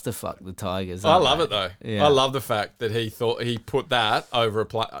clusterfuck, the Tigers. I aren't love they? it though. Yeah. I love the fact that he thought he put that over a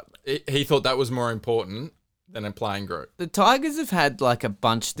play. He thought that was more important than a playing group. The Tigers have had like a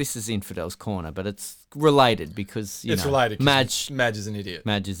bunch. This is Infidel's Corner, but it's related because It's related. 'Cause Madge Madge is an idiot.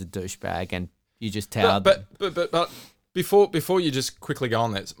 is a douchebag, and you just towered. But before you just quickly go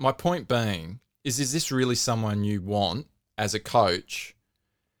on this, my point being is this really someone you want as a coach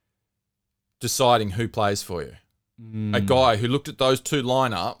deciding who plays for you? A guy who looked at those two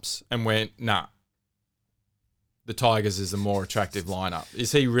lineups and went, nah, the Tigers is the more attractive lineup.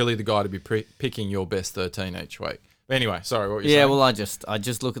 Is he really the guy to be picking your best 13 each week? But anyway, sorry, what were you saying? Yeah, well, I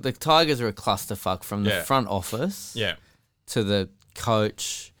just look at the Tigers are a clusterfuck from the front office to the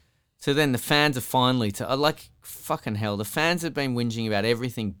coach to then the fans are finally fucking hell. The fans have been whinging about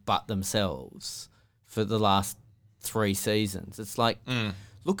everything but themselves for the last 3 seasons. It's like,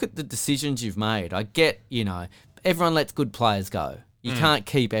 look at the decisions you've made. I get, everyone lets good players go. You can't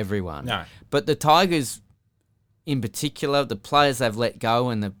keep everyone. No. But the Tigers, in particular, the players they've let go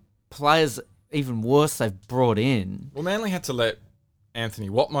and the players, even worse, they've brought in. Well, Manly had to let Anthony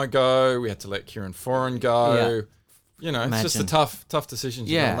Watmo go. We had to let Kieran Foran go. It's just the tough decisions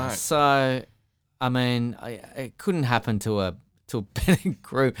you got to make. So, I mean, it couldn't happen to a better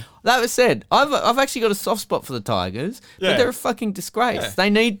group. That was said, I've actually got a soft spot for the Tigers, but they're a fucking disgrace. Yeah. They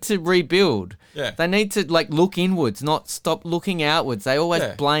need to rebuild. Yeah. They need to look inwards, not stop looking outwards. They always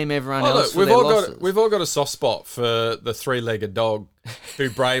blame everyone else for their losses. We've all got a soft spot for the 3-legged dog who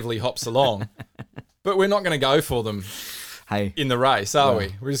bravely hops along, but we're not going to go for them Hey, in the race, are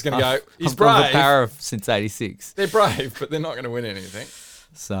we? We're just going to go, he's I've gone for brave. Parra since '86. They're brave, but they're not going to win anything.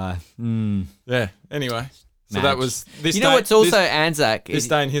 So, Yeah, anyway. So Match. that was this you know day, what's also this, Anzac this is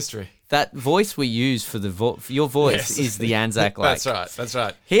day in history. that voice we use for for your voice Yes. is the Anzac like. That's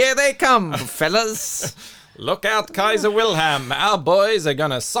right. Here they come, fellas. Look out, Kaiser Wilhelm. Our boys are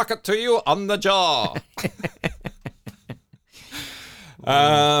going to suck it to you on the jaw.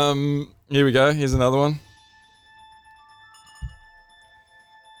 Here we go. Here's another one.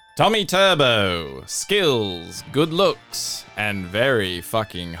 Tommy Turbo. Skills, good looks, and very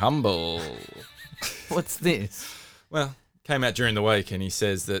fucking humble. What's this? Well, came out during the week and he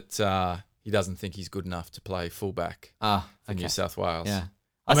says that he doesn't think he's good enough to play fullback Ah, for okay. New South Wales. Yeah,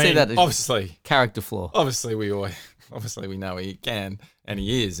 I see mean, that as obviously, character flaw. obviously we know he can and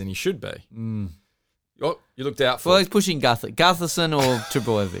he is and he should be. Oh, you looked out for. Well, he's pushing Gutherson or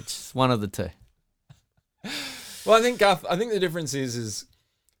Trebojevic. One of the two. Well, I think the difference is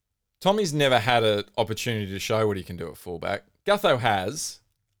Tommy's never had an opportunity to show what he can do at fullback. Gutho has.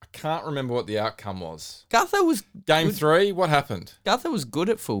 I can't remember what the outcome was. Gutho was Game good. 3, what happened? Gutho was good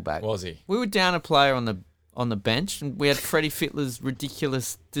at fullback. Was he? We were down a player on the bench, and we had Freddie Fittler's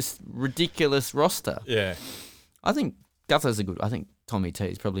ridiculous roster. Yeah. I think Gutho's a good. I think Tommy T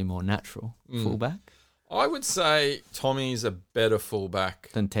is probably more natural fullback I would say Tommy's a better fullback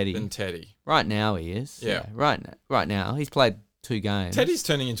than Teddy. Right now he is. Yeah. Right now he's played 2 games. Teddy's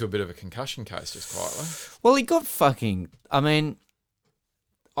turning into a bit of a concussion case just quietly. Well, he got fucking. I mean,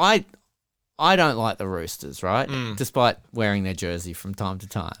 I don't like the Roosters, right? Despite wearing their jersey from time to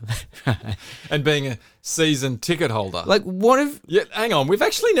time. And being a season ticket holder. Like, what if Yeah, hang on. We've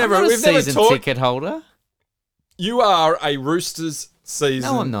actually never I'm not a we've never season talked. ticket holder? You are a Roosters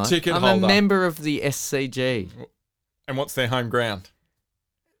season No, I'm not. ticket I'm holder. a member of the SCG, And what's their home ground?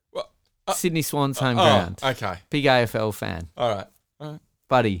 Well, Sydney Swans home ground. Okay. Big AFL fan, All right.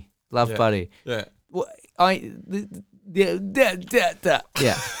 Buddy, love Yeah. Buddy. Yeah. Well,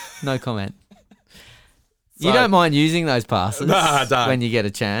 yeah, no comment. You So- don't mind using those passes No, I don't. when you get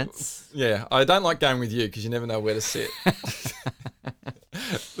a chance. Yeah, I don't like going with you because you never know where to sit.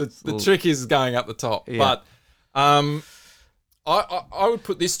 the trick is going up the top. Yeah. But I would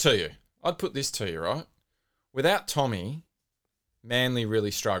put this to you. I'd put this to you, right? Without Tommy, Manly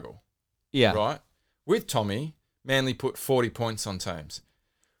really struggle, Yeah, right? With Tommy, Manly put 40 points on teams.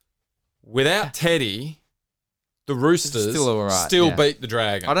 Without Teddy, the Roosters Still all right, yeah. beat the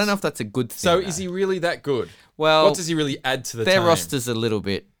Dragons. I don't know if that's a good thing. So though. is he really that good? Well, What does he really add to the their team? roster's a little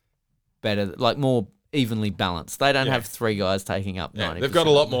bit better, like more evenly balanced. They don't Yeah. have 3 guys taking up 90%. Yeah, they've got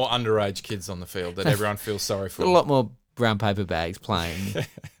a lot more underage kids on the field that everyone feels sorry for. Got a lot more brown paper bags playing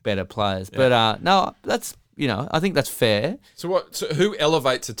better players. But no, that's I think that's fair. So who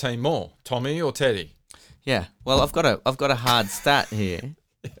elevates a team more, Tommy or Teddy? Yeah. Well, I've got a hard stat here,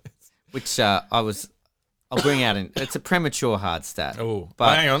 which I'll bring out it's a premature hard stat. Oh,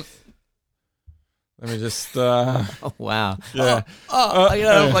 but hang on. Let me just. oh wow. Yeah.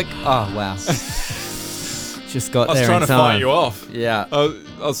 Oh wow. Just got I was there trying in to time. fight you off. Yeah. I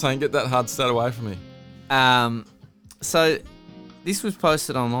was saying, get that hard stat away from me. So this was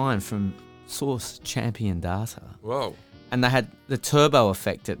posted online from Source Champion Data, Whoa. and they had the turbo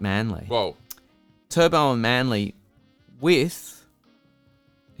effect at Manly. Whoa. Turbo and Manly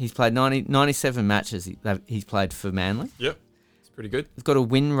he's played 97 matches he's played for Manly. Yep. It's pretty good. He's got a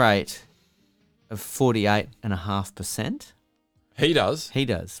win rate of 48.5%. He does. He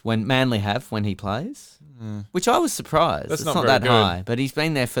does. When Manly have when he plays. Which I was surprised. That's it's not not very that good. high, but he's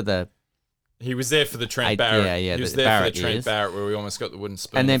been there for the He was there for the Trent Eight- Barrett. yeah, He was the there Barrett for the Trent years. Barrett where we almost got the wooden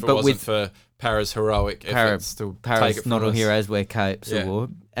spoon. And then- if it but wasn't with- for Parra's heroic efforts to take Paris it from Not All us. Heroes Wear Capes Yeah.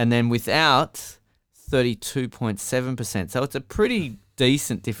 award. And then without 32.7%. So it's a pretty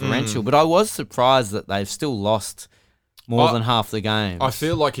decent differential. But I was surprised that they've still lost more than half the games. I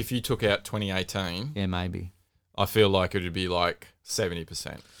feel like if you took out 2018, yeah, maybe. I feel like it would be like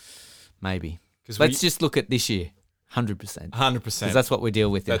 70%. Maybe. 'Cause Let's just look at this year. 100%. 100%. Because that's what we deal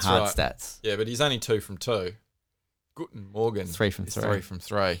with in That's hard right. stats. Yeah, but he's only 2 from 2. Guten Morgan. 3 from is 3. 3 from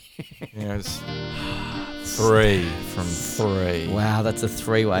 3. Yeah, it's 3 from 3. Wow, that's a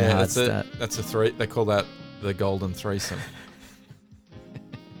 3-way hard that's stat. That's a 3. They call that the golden threesome.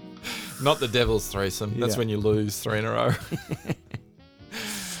 Not the devil's threesome. That's Yeah. when you lose 3 in a row.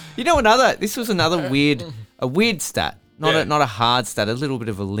 You know, this was another weird stat. Not a hard stat, a little bit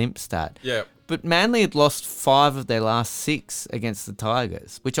of a limp stat. Yeah. But Manly had lost 5 of their last 6 against the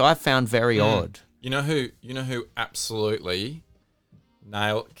Tigers, which I found very odd. You know who absolutely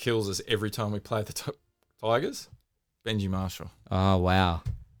kills us every time we play the Tigers? Benji Marshall. Oh wow.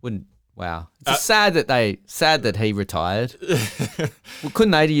 Wow. It's sad that he retired. Well,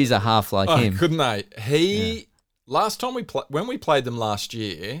 couldn't they use a half like him? Couldn't they? Last time when we played them last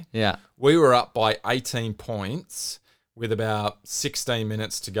year, we were up by 18 points with about 16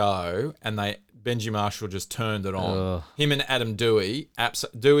 minutes to go, and Benji Marshall just turned it on. Ugh. Him and Adam Dewey.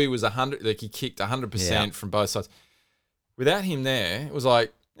 Dewey was 100. Like he kicked 100% from both sides. Without him there, it was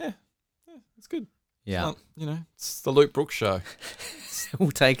like, it's good. Yeah. It's the Luke Brooks show.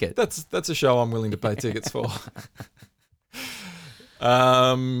 We'll take it. That's a show I'm willing to pay tickets for.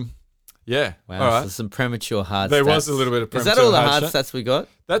 Yeah. Wow. All right. So some premature hard There stats. was a little bit of premature Is that all the hard hard stats we got?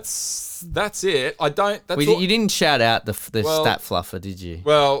 That's it. I don't. That's You didn't shout out the Well, stat fluffer, did you?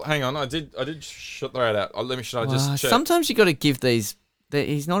 Well, hang on. I did shut that out. Should I just check? Sometimes you got to give these.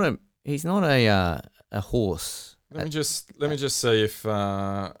 He's not a horse. Let me just see if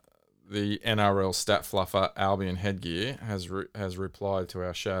the NRL stat fluffer Albion Headgear has replied to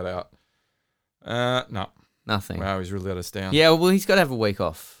our shout out. No. Nothing. Wow, he's really let us down. Yeah, well, he's got to have a week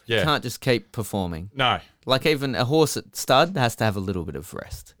off. Yeah. He can't just keep performing. No. Like even a horse at stud has to have a little bit of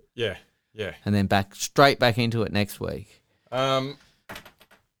rest. Yeah. And then straight back into it next week. I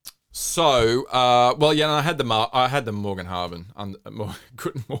had the Morgan Harben,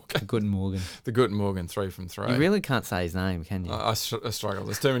 Guten Morgan. Good Morgan. The Guten Morgan 3 from 3. You really can't say his name, can you? I struggle.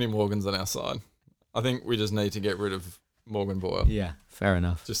 There's too many Morgans on our side. I think we just need to get rid of Morgan Boyle. Yeah, fair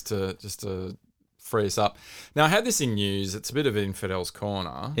enough. Just to free us up. Now I had this in news. It's a bit of an infidel's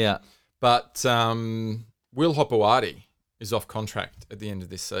corner. Yeah. But Will Hopewadi is off contract at the end of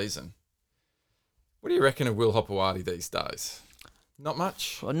this season. What do you reckon of Will Hopewadi these days? Not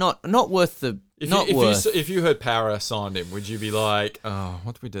much. Well, not worth the. If you heard Parra signed him, would you be like, oh,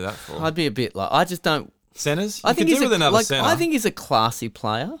 what did we do that for? I'd be a bit like, I just don't. Centers? I think he's with another centre. I think he's a classy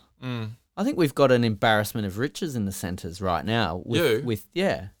player. I think we've got an embarrassment of riches in the centres right now.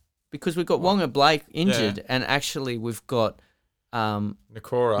 Because we've got Wonga Blake injured, and actually we've got Murata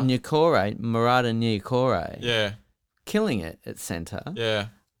Niokore, killing it at centre. Yeah.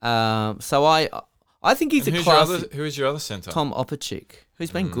 So I think he's a classy. Who is your other centre? Tom Opachik,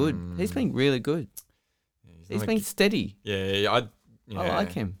 who's been good. He's been really good. He's been steady. I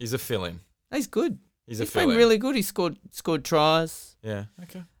like him. He's a fill-in. He's good. He's been really good. He scored tries. Yeah.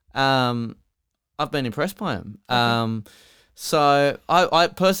 Okay. I've been impressed by him. So I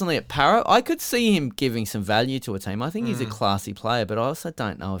personally at Parra, I could see him giving some value to a team. I think he's a classy player, but I also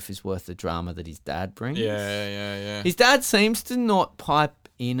don't know if he's worth the drama that his dad brings. Yeah. His dad seems to not pipe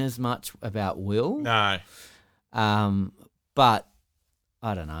in as much about Will. No. But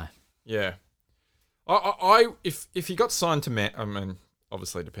I don't know. Yeah. If he got signed to I mean,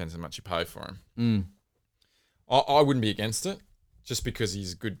 obviously it depends how much you pay for him. I wouldn't be against it, just because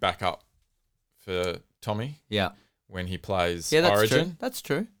he's a good backup for Tommy. Yeah. When he plays that's Origin. True. That's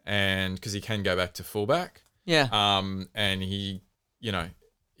true. And because he can go back to fullback. Yeah. And he,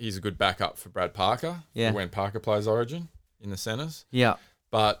 he's a good backup for Brad Parker. Yeah. For when Parker plays Origin in the centres. Yeah.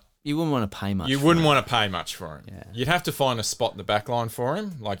 But you wouldn't want to pay much. You wouldn't want to pay much for him. Yeah. You'd have to find a spot in the back line for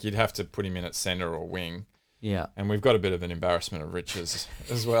him. Like you'd have to put him in at centre or wing. Yeah. And we've got a bit of an embarrassment of riches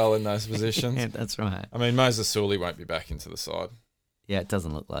as well in those positions. Yeah, that's right. I mean, Moses Sully won't be back into the side. Yeah, it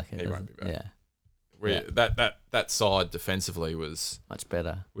doesn't look like it. He won't be back. Yeah. That side defensively was much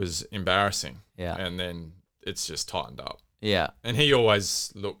better. Was embarrassing. Yeah. And then it's just tightened up. Yeah. And he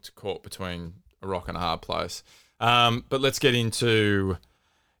always looked caught between a rock and a hard place. But let's get into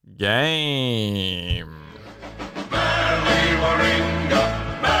game. Manly Warringah,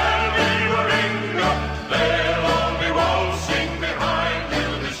 they'll all be waltzing behind you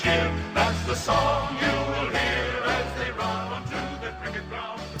this year. That's the song you will hear as they run onto the cricket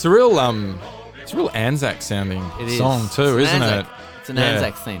ground. It's a real Anzac sounding song too, isn't it? It's an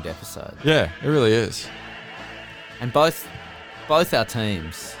Anzac themed episode. Yeah, it really is. And both our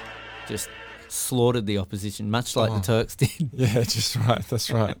teams just slaughtered the opposition, much like the Turks did. Yeah, just right. That's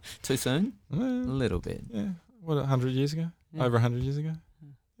right. Too soon? A little bit. Yeah. What, 100 years ago? Yeah. Over 100 years ago?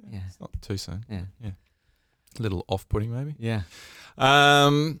 Yeah. It's not too soon. Yeah. A little off-putting, maybe. Yeah.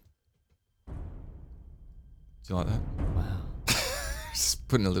 Do you like that? Wow. Just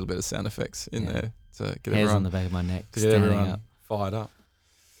putting a little bit of sound effects in there to get hairs everyone on the back of my neck, to get everyone fired up.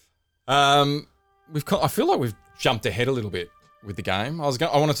 I feel like we've jumped ahead a little bit with the game. I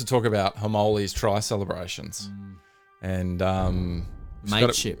wanted to talk about Homoli's try celebrations and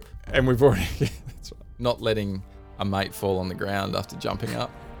mateship, and we've already that's right, not letting a mate fall on the ground after jumping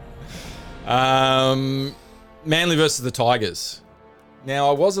up. Manly versus the Tigers. Now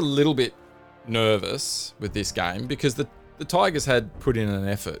I was a little bit nervous with this game because the Tigers had put in an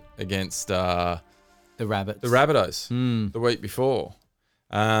effort against the Rabbits. The Rabbitohs the week before.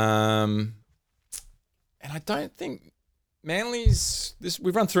 And I don't think Manly's this.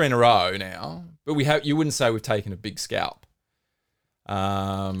 We've run 3 in a row now, but you wouldn't say we've taken a big scalp.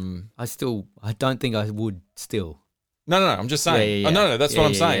 I don't think I would still. No. I'm just saying. Yeah. Oh, no. That's what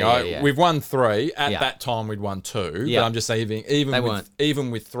I'm saying. Yeah. We've won 3. At that time, we'd won 2. Yeah. But I'm just saying,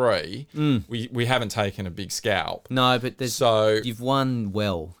 even with 3, we haven't taken a big scalp. No, but you've won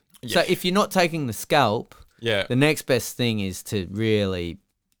well. Yeah. So if you're not taking the scalp, Yeah. the next best thing is to really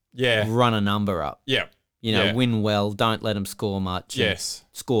run a number up. Yeah. Win well. Don't let them score much. and Yes.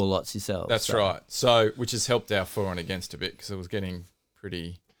 score lots yourself. That's right. So, which has helped our for and against a bit because it was getting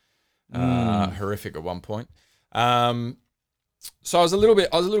pretty horrific at one point. So I was a little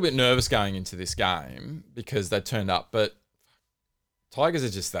bit nervous going into this game because they turned up, but Tigers are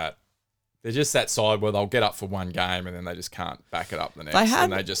just that. They're just that side where they'll get up for one game and then they just can't back it up the next,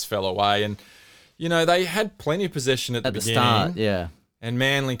 and they just fell away. And they had plenty of possession at the beginning, start, yeah. And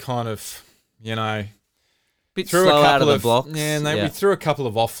Manly kind of, Bit threw slow a couple out of the of blocks. Yeah, and we threw a couple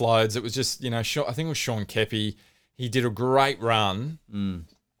of offloads. It was just, I think it was Sean Kepi. He did a great run,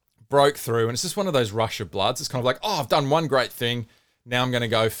 broke through, and it's just one of those rush of bloods. It's kind of like, I've done one great thing. Now I'm going to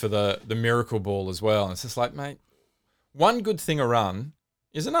go for the miracle ball as well. And it's just like, mate, one good thing a run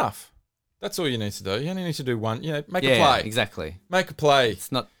is enough. That's all you need to do. You only need to do one. Make a play. Exactly. Make a play.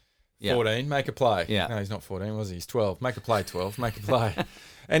 It's not 14. Make a play. Yeah. No, he's not 14, was he? He's 12. Make a play, 12. Make a play.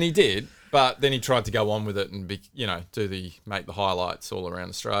 And he did, but then he tried to go on with it and make the highlights all around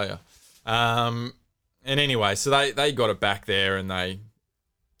Australia. And anyway, so they got it back there and they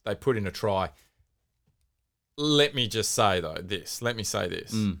put in a try. Let me just say this.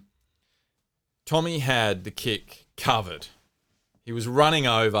 Tommy had the kick covered. He was running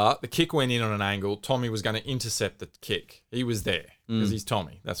over. The kick went in on an angle. Tommy was going to intercept the kick. He was there because he's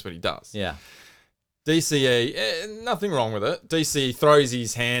Tommy. That's what he does. Yeah. DCE, nothing wrong with it. DCE throws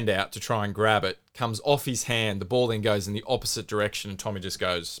his hand out to try and grab it, comes off his hand. The ball then goes in the opposite direction and Tommy just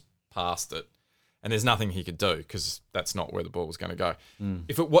goes past it. And there's nothing he could do because that's not where the ball was going to go.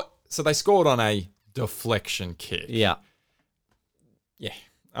 So they scored on a deflection kick. Yeah. Yeah.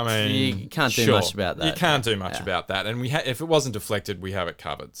 I mean, you can't do much about that. You can't do much about that. And if it wasn't deflected, we have it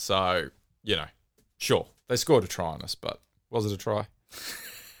covered. So, sure, they scored a try on us, but was it a try?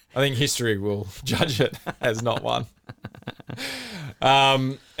 I think history will judge it as not one.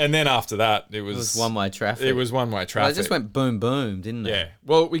 And then after that, it was one-way traffic. It was one-way traffic. Well, it just went boom, boom, didn't it? Yeah.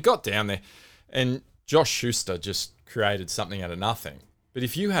 Well, we got down there, and Josh Schuster just created something out of nothing. But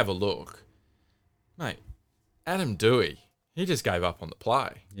if you have a look, mate, Adam Dewey, he just gave up on the play.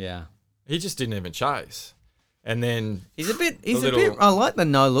 Yeah. He just didn't even chase. And then He's a bit. I like the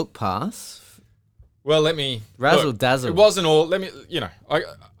no-look pass. Well, let me Razzle dazzle. It wasn't all. Let me.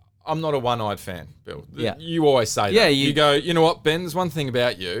 I'm not a one-eyed fan, Bill. Yeah. You always say that. Yeah. You go. You know what, Ben? There's one thing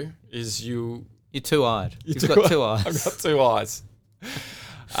about you is you're two-eyed. You've got 2 eyes. I've got 2 eyes.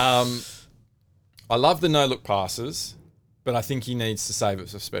 I love the no-look passes, but I think he needs to save it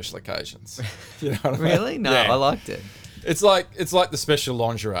for special occasions. You know what I mean? Really? No, Yeah. I liked it. It's like the special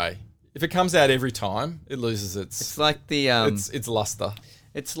lingerie. If it comes out every time, it loses its. It's like the its luster.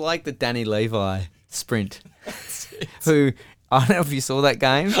 It's like the Danny Levi sprint. Who I don't know if you saw that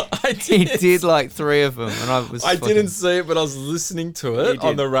game. I did. He did like 3 of them, and I didn't see it, but I was listening to it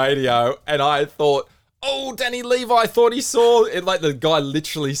on the radio, and I thought, "Oh, Danny Levi thought he saw it." Like the guy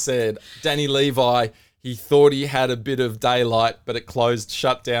literally said, "Danny Levi, he thought he had a bit of daylight, but it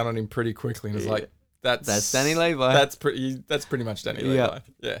shut down on him pretty quickly." And it's like, "That's Danny Levi. That's pretty much Danny Levi."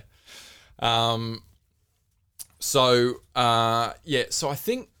 Yeah. So I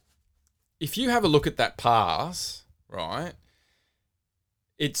think if you have a look at that pass, right,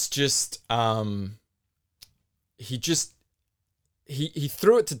 it's just he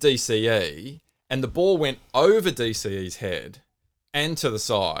threw it to DCE and the ball went over DCE's head and to the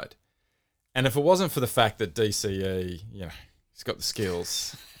side. And if it wasn't for the fact that DCE, he's got the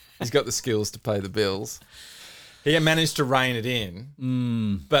skills. He's got the skills to pay the bills. He had managed to rein it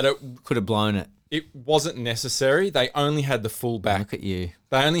in, but it could have blown it. It wasn't necessary. They only had the fullback. Look at you.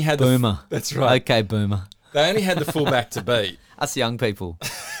 They only had Boomer. That's right. Okay, Boomer. They only had the fullback to beat. Us young people.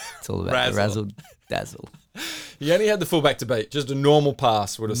 It's all about the razzle dazzle. He only had the fullback to beat. Just a normal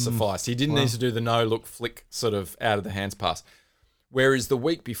pass would have sufficed. He didn't need to do the no-look flick sort of out of the hands pass. Whereas the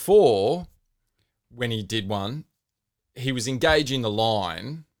week before, when he did one, he was engaging the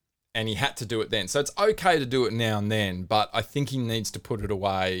line and he had to do it then. So it's okay to do it now and then, but I think he needs to put it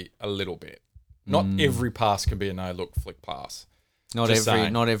away a little bit. Not every pass can be a no-look flick pass. Not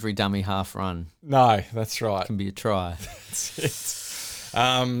every dummy half run. No, that's right. Can be a try. That's it.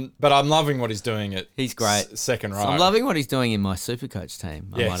 But I'm loving what he's doing at He's great. second row. I'm loving what he's doing in my Supercoach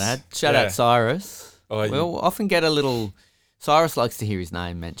team, I Yes. might add. Shout Yeah. out Cyrus. Oh, We'll often get a little... Cyrus likes to hear his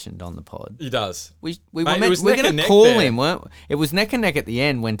name mentioned on the pod. He does. We Mate, were it was we're neck going and to neck call there. him, weren't we? It was neck and neck at the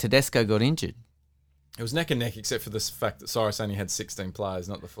end when Tedesco got injured. It was neck and neck, except for the fact that Cyrus only had 16 players,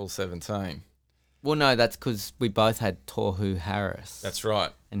 not the full 17. Well, no, that's because we both had Tohu Harris. That's right.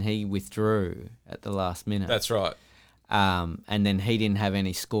 And he withdrew at the last minute. That's right. And then he didn't have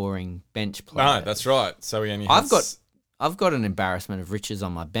any scoring bench play. No, that's right. So we only had I've got an embarrassment of riches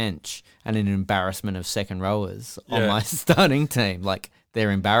on my bench and an embarrassment of second rowers on Yeah. my starting team. Like, they're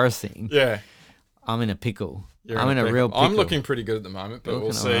embarrassing. Yeah. I'm in a pickle. You're I'm in a pickle. real pickle. I'm looking pretty good at the moment, but we'll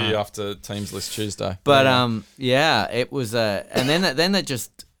Looking see alright. after Teams List Tuesday. But yeah, it was and then they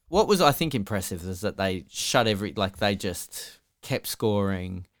just, what was I think impressive is that they shut they just kept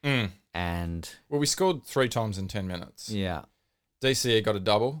scoring and Well, we scored 3 times in 10 minutes. yeah. DCE got a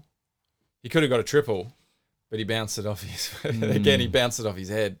double. He could have got a triple, but he bounced it off his again. He bounced it off his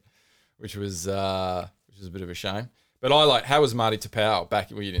head, which was a bit of a shame. But how was Marty Tapau back?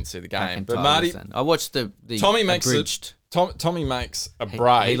 Well, you didn't see the Back game, in but Tigers Marty then. I watched the Tommy makes abridged. Tommy makes a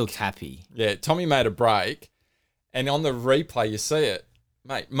break. He looked happy. Yeah, Tommy made a break, and on the replay you see it,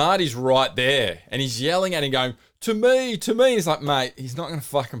 mate. Marty's right there, and he's yelling at him, going, "To me, to me." He's like, mate, he's not going to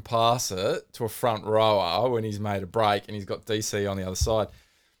fucking pass it to a front rower when he's made a break and he's got DC on the other side.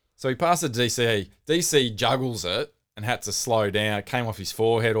 So he passed it to DCE. DC juggles it and had to slow down. It came off his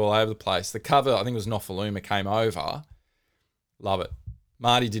forehead all over the place. The cover, I think it was Nofaluma, came over. Love it.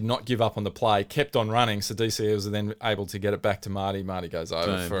 Marty did not give up on the play, kept on running, so DCE was then able to get it back to Marty. Marty goes over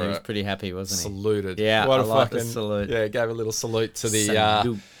Boom. for He was it. pretty happy, wasn't he? Saluted. Yeah, what I a like the fucking salute. Yeah, gave a little salute to the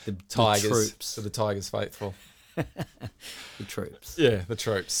Salute the Tigers, troops. to the Tigers faithful. The troops. Yeah, the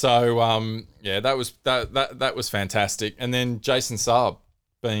troops. So yeah, that was fantastic. And then Jason Saab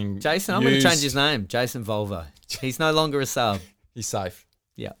being Jason, I'm going to change used- his name. Jason Volvo. He's no longer a sub. He's safe.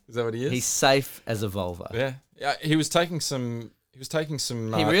 Yeah. Is that what he is? He's safe as a Volvo. Yeah. He was taking some He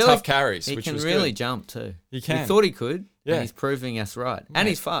tough carries, He which can was really good. jump too. He can. We thought he could. Yeah. And he's proving us right. And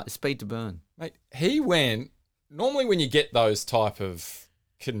he's fast. Speed to burn. Mate, he went. Normally, when you get those type of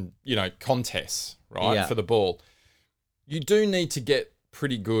contests, right, Yeah. for the ball, you do need to get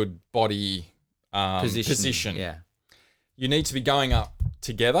pretty good body position. Yeah. You need to be going up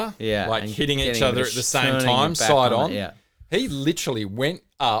together, Yeah. like and hitting each getting other the at the same turning time, it back side it, on. Yeah. He literally went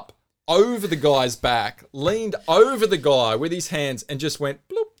up over the guy's back, leaned over the guy with his hands, and just went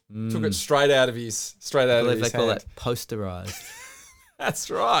bloop, took it straight out of his I believe hand. they call that posterized.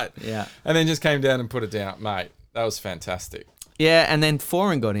 That's right. Yeah. And then just came down and put it down, mate. That was fantastic. Yeah, and then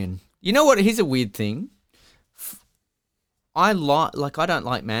Foreign got in. You know what? Here's a weird thing. I don't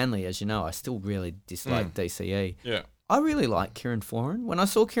like Manly, as you know. I still really dislike DCE. Yeah. I really like Kieran Foran. When I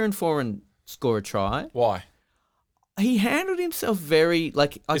saw Kieran Foran score a try, Why? he handled himself very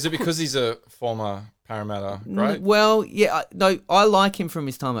Is it because he's a former Parramatta great? Well, yeah, I like him from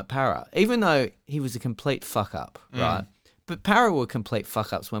his time at Parra, even though he was a complete fuck up, right? But Parra were complete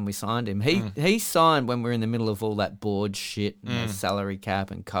fuck ups when we signed him. He signed when we were in the middle of all that board shit and the salary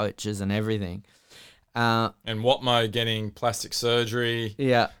cap and coaches and everything. And Watmo getting plastic surgery.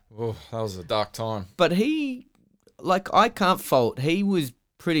 Yeah, Oh, that was a dark time. but I can't fault. He was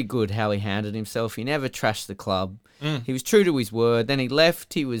pretty good how he handled himself. He never trashed the club. He was true to his word. Then he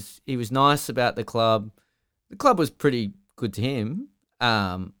left. He was nice about the club. The club was pretty good to him,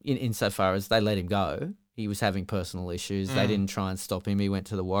 insofar as they let him go. He was having personal issues. They didn't try and stop him. He went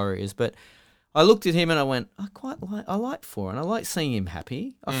to the Warriors. But I looked at him and I went, I like Foreign. I like seeing him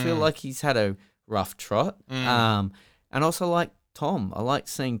happy. I feel like he's had a rough trot. And also like Tom. I like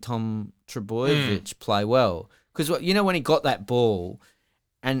seeing Tom Trebojevic play well. Because, when he got that ball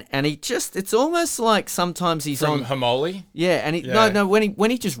and he just, it's almost like sometimes he's From on. Hamoli? Yeah, and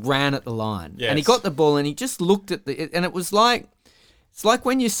when he just ran at the line and he Yes. got the ball and he just looked at and it was like, it's like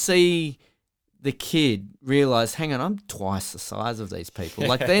when you see the kid realize, hang on, I'm twice the size of these people.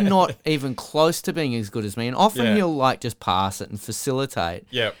 Like they're not even close to being as good as me. And often Yeah. he'll just pass it and facilitate.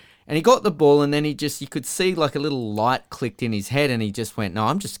 Yeah. And he got the ball and then you could see like a little light clicked in his head and he just went, no,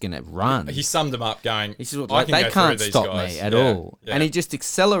 I'm just going to run. He summed them up going, He said, I can they go can't through these stop guys. me at Yeah, all. yeah. And he just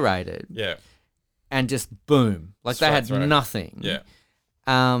accelerated Yeah. and just boom. Like Straight they had through. nothing. Yeah.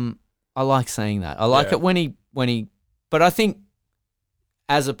 I like seeing that. I like Yeah. it when he, but I think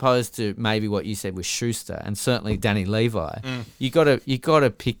as opposed to maybe what you said with Schuster and certainly Danny Levi, you gotta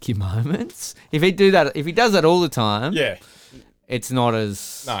pick your moments. If he does that all the time, Yeah. it's not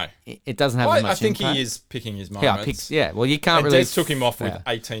as No. It doesn't have as much I think impact. he is picking his Yeah, moments. well, you can't And really. Des took him off with yeah.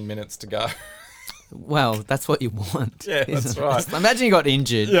 18 minutes to go. Well, that's what you want. Yeah, that's isn't it? right. Imagine you got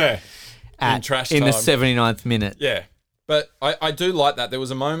injured Yeah. in trash the time. 79th minute. Yeah. But I do like that. There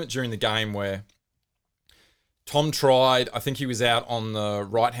was a moment during the game where Tom tried, I think he was out on the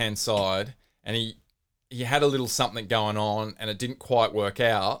right-hand side, and he had a little something going on, and it didn't quite work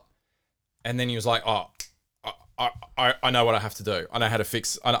out. And then he was like, oh, I know what I have to do. I know how to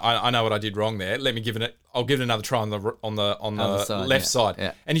fix. I know what I did wrong there. Let me give it. I'll give it another try on the side, left yeah, side.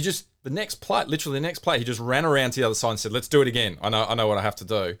 yeah. And he just literally the next play, he just ran around to the other side and said, "Let's do it again. I know what I have to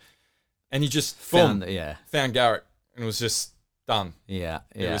do." And he just found Garrett, and it was just done. Yeah.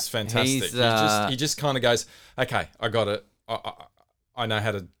 It was fantastic. He just kind of goes, "Okay, I got it. I know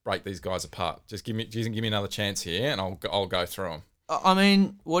how to break these guys apart. Just give me another chance here, and I'll go through them." I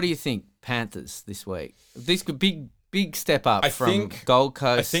mean, what do you think, Panthers this week? This could big step up from Gold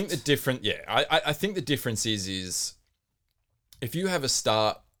Coast. I think the difference is if you have a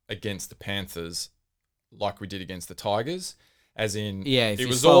start against the Panthers like we did against the Tigers, as in if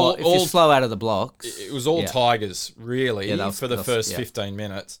you slow out of the blocks. It was all Tigers really for the first 15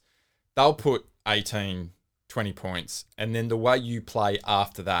 minutes. They'll put 18, 20 points, and then the way you play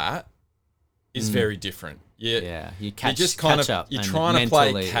after that is very different. You just catch up. You're trying to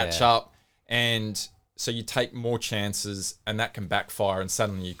play catch up, and so you take more chances, and that can backfire, and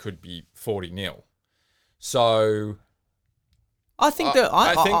suddenly you could be 40-0. So I think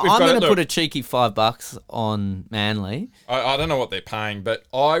I'm going to put a cheeky $5 on Manly. I don't know what they're paying, but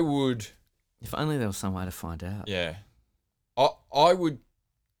I would. If only there was some way to find out. Yeah, I would.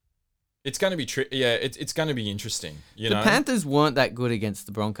 It's going to be it's going to be interesting. The Panthers weren't that good against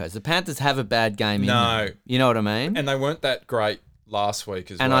the Broncos. The Panthers have a bad game in them. You know what I mean? And they weren't that great last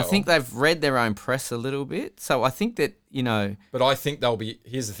week as well. And I think they've read their own press a little bit. So I think that, But I think they'll be...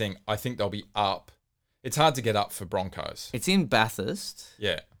 Here's the thing. I think they'll be up. It's hard to get up for Broncos. It's in Bathurst.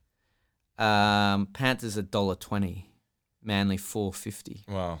 Yeah. Panthers $1.20. Manly $4.50.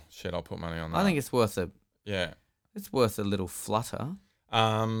 Well, shit, I'll put money on that. I think it's worth It's worth a little flutter.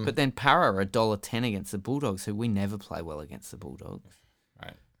 But then Parra $1.10 against the Bulldogs, who we never play well against the Bulldogs.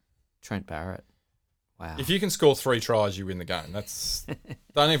 Right. Trent Barrett. Wow. If you can score 3 tries, you win the game.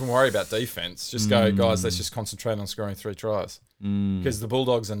 Don't even worry about defense. Just go, guys, let's just concentrate on scoring 3 tries. Because the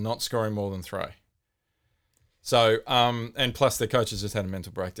Bulldogs are not scoring more than 3. So, and plus their coach has just had a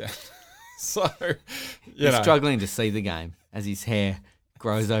mental breakdown. So, He's struggling to see the game as his hair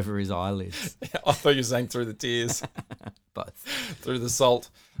grows over his eyelids. I thought you were saying through the tears. Both. Through the salt.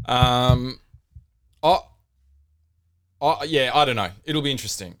 I don't know. It'll be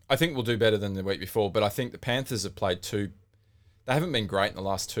interesting. I think we'll do better than the week before, but I think the Panthers have played they haven't been great in the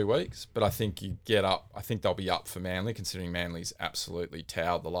last 2 weeks, but I think you get up. I think they'll be up for Manly, considering Manly's absolutely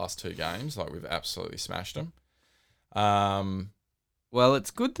towered the last 2 games. Like, we've absolutely smashed them. Well,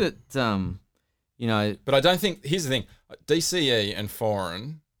 it's good that, But I don't think... Here's the thing. DCE and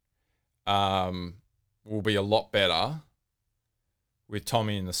Foreign will be a lot better with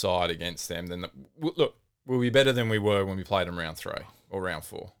Tommy in the side against them than... Look, we'll be better than we were when we played them round 3 or round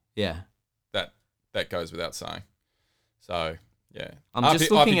 4. Yeah. That goes without saying. So, yeah. I'm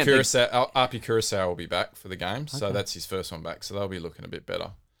just looking at Api Curacao will be back for the game, so Okay. that's his first one back, so they'll be looking a bit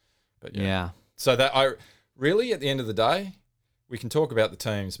better. But Yeah. So really, at the end of the day, we can talk about the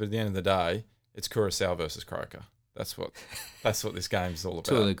teams, but at the end of the day, it's Curacao versus Croker. That's what this game's all about.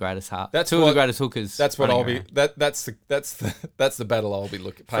 Two of the greatest Two of the greatest hookers. That's what I'll be. around. That's the battle I'll be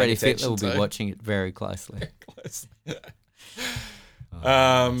paying Freddie attention Fittler will to. be watching it very closely. Yeah.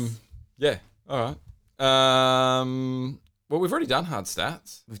 All right. Well, we've already done hard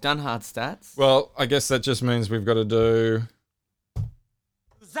stats. We've done hard stats. Well, I guess that just means we've got to do.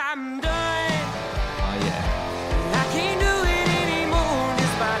 I'm done. Oh yeah. I can't do it anymore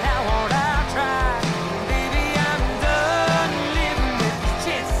despite how hard I try. Baby, I'm done living with the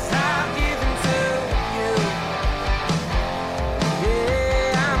chances I've given to you.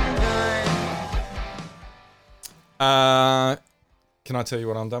 Yeah, I'm done. Can I tell you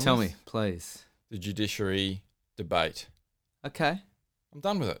what I'm done Tell with? me, please. The judiciary debate. Okay. I'm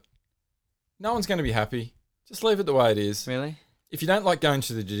done with it. No one's going to be happy. Just leave it the way it is. Really? If you don't like going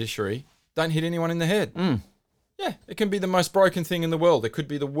to the judiciary, don't hit anyone in the head. Mm. Yeah, it can be the most broken thing in the world. It could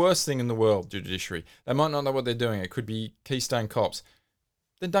be the worst thing in the world, judiciary. They might not know what they're doing. It could be Keystone Cops.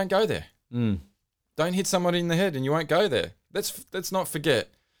 Then don't go there. Mm. Don't hit somebody in the head and you won't go there. Let's not forget.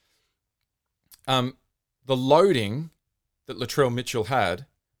 The loading that Latrell Mitchell had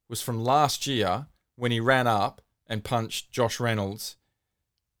was from last year when he ran up and punched Josh Reynolds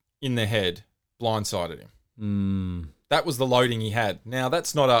in the head, blindsided him. Mm. That was the loading he had. Now,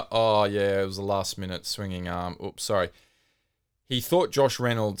 that's not it was a last-minute swinging arm. Oops, sorry. He thought Josh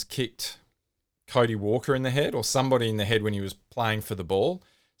Reynolds kicked Cody Walker in the head or somebody in the head when he was playing for the ball.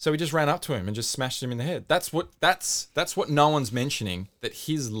 So he just ran up to him and just smashed him in the head. That's what no one's mentioning, that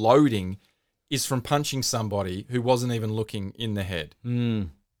his loading is from punching somebody who wasn't even looking in the head.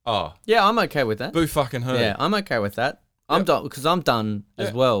 Oh. Yeah, I'm okay with that. Boo fucking who. Yeah, I'm okay with that. I'm done because I'm done as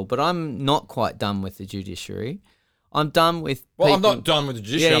Yeah. well, but I'm not quite done with the judiciary. I'm done with Well, I'm people- not done with the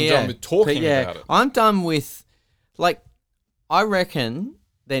judiciary. I'm done with talking about it. I'm done with, like, I reckon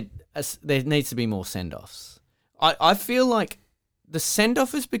that there needs to be more send-offs. I feel like the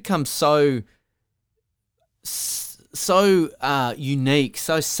send-off has become so unique,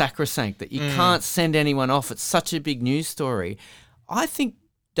 so sacrosanct that you can't send anyone off. It's such a big news story. I think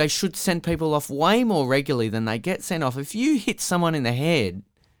they should send people off way more regularly than they get sent off. If you hit someone in the head,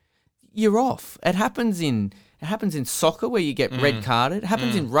 you're off. It happens in soccer where you get red carded. It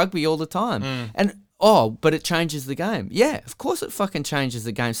happens in rugby all the time. And but it changes the game. Yeah, of course it fucking changes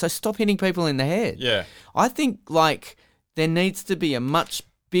the game. So stop hitting people in the head. Yeah. I think like there needs to be a much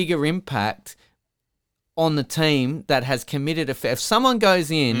bigger impact on the team that has committed a if someone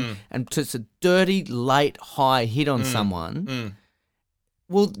goes in and puts a dirty late high hit on someone,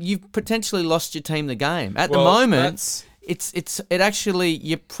 well, you've potentially lost your team the game. At the moment, it actually,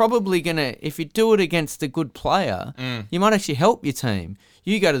 you're probably gonna, if you do it against a good player, you might actually help your team.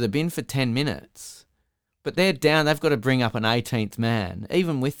 You go to the bin for 10 minutes, but they're down. They've got to bring up an 18th man.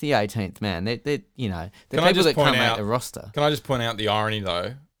 Even with the 18th man, they're Can people I just that point can't make out- the roster. Can I just point out the irony,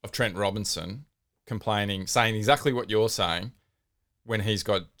 though, of Trent Robinson complaining, saying exactly what you're saying when he's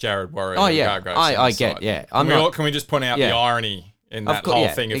got Jared Warrior Oh and yeah, Gargroves on I the get, side? yeah. Can we just point out Yeah. the irony in that course, whole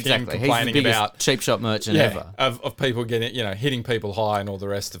yeah, thing of exactly. him He's the complaining biggest about cheap shot merchant ever. of people getting, hitting people high and all the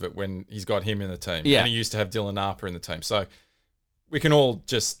rest of it when he's got him in the team. Yeah. And he used to have Dylan Harper in the team. So we can all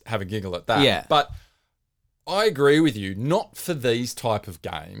just have a giggle at that. Yeah. But I agree with you, not for these type of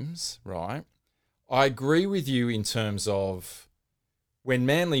games, right? I agree with you in terms of when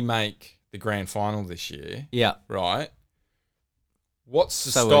Manly make the grand final this year, Yeah. right? What's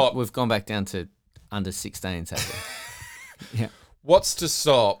to So stop? we've gone back down to under 16s, have we? Yeah. What's to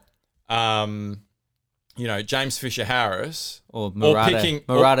stop? James Fisher Harris Or Murata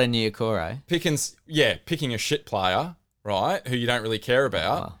Niokore. picking a shit player, right? Who you don't really care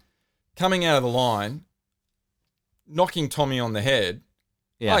about, Oh. coming out of the line, knocking Tommy on the head.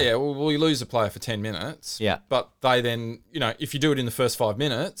 Yeah. Oh yeah, well, you lose a player for 10 minutes. Yeah. But they then, if you do it in the first 5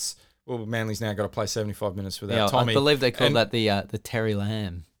 minutes, well, Manly's now got to play 75 minutes without Yeah, Tommy. I believe they called And- that the Terry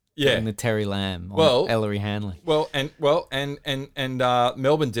Lamb. Yeah. The Terry Lamb on Well- Ellery Hanley. And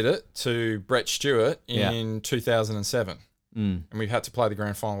Melbourne did it to Brett Stewart in 2007. And we've had to play the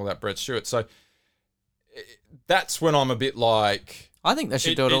grand final without Brett Stewart. So that's when I'm a bit like, I think they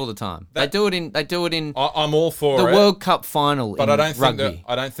should do it all the time. They that- do it in I'm all for the it. World Cup final But in I don't rugby.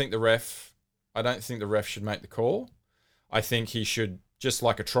 think the ref should make the call. I think he should, just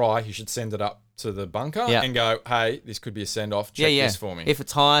like a try, he should send it up to the bunker Yeah. and go, "Hey, this could be a send off. Check this for me." If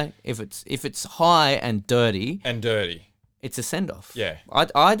it's high, if it's high and dirty, and dirty. it's a send off. Yeah.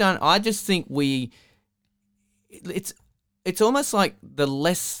 I just think it's almost like the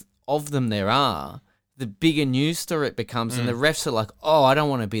less of them there are, the bigger news story it becomes, and the refs are like, "Oh, I don't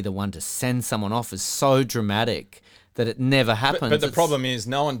want to be the one to send someone off." Is so dramatic that it never happens. But the problem is,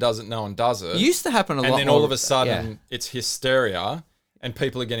 no one does it. No one does it. It used to happen a lot. And then more, all of a sudden, yeah. it's hysteria, and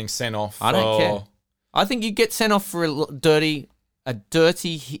people are getting sent off. I don't care. I think you get sent off for a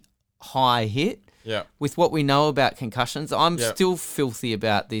dirty high hit. Yeah. With what we know about concussions, I'm Yeah. still filthy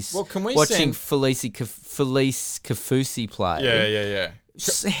about this. Well, can we watching send- Felice Kafusi play? Yeah.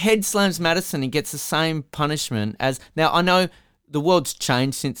 Head slams Madison and gets the same punishment as now. I know the world's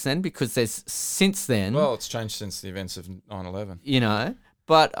changed since then because Well, it's changed since the events of 9/11.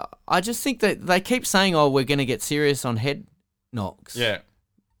 But I just think that they keep saying, "Oh, we're going to get serious on head knocks," Yeah.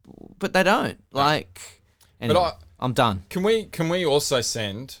 but they don't. Anyway, I'm done. Can we also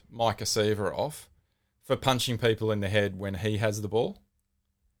send Micah Seaver off for punching people in the head when he has the ball?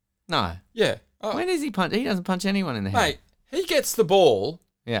 No, Yeah. Oh, when does he punch? He doesn't punch anyone in the head. mate, he gets the ball,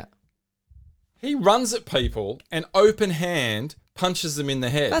 Yeah, he runs at people and open hand punches them in the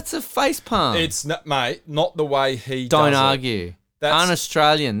head. that's a face palm. It's not, mate, not the way he Don't does it. argue. That's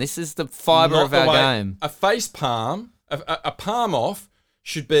Un-Australian. This is the fibre Not of the our way- game. A face palm, a palm off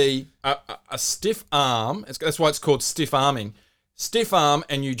should be a stiff arm. That's why it's called stiff arming. Stiff arm,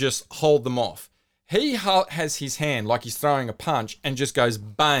 and you just hold them off. He has his hand like he's throwing a punch and just goes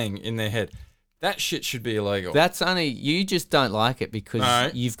bang in their head. That shit should be illegal. That's only you just don't like it because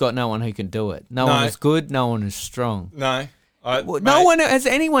No. you've got no one who can do it. No No. one is good. No one is strong. No. No one has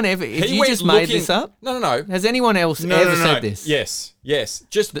anyone ever. If He you went just made looking- this up, No. has anyone else No, ever no. said this? Yes.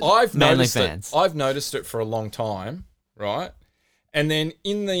 Just I've Manly noticed fans. it. I've noticed it for a long time, right? And then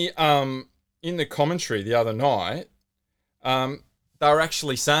in the commentary the other night, they were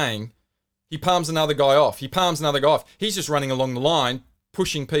actually saying he palms another guy off. He's just running along the line,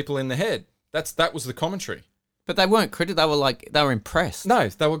 pushing people in the head. That was the commentary. But they weren't critical. They were impressed. No,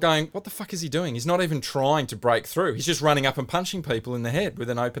 they were going, what the fuck is he doing? He's not even trying to break through. He's just running up and punching people in the head with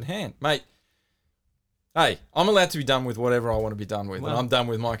an open hand. Mate, hey, I'm allowed to be done with whatever I want to be done with. Well, and I'm done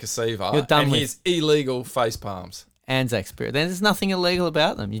with Micah Seaver. You're done and with- his illegal face palms. Anzac spirit. There's nothing illegal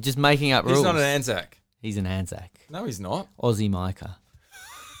about them. You're just making up rules. He's not an Anzac. He's an Anzac. No, he's not. Aussie Micah.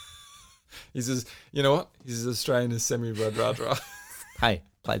 He's as, you know what? He's as Australian as Semi Radradra. Hey,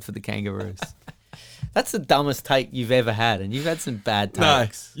 played for the Kangaroos. That's the dumbest take you've ever had, and you've had some bad No,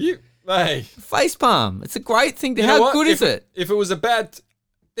 takes. hey. Face palm. It's a great thing. You know How what? good is it? If it was a bad,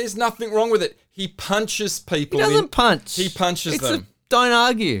 there's nothing wrong with it. He punches He people. doesn't punch. He punches them. Don't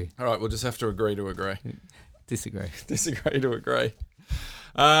argue. All right, we'll just have to agree to agree. Disagree. Disagree to agree.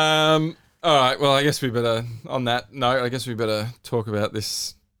 All right. Well, I guess we better. On that note, I guess we better talk about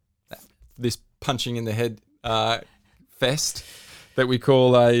this punching in the head fest that we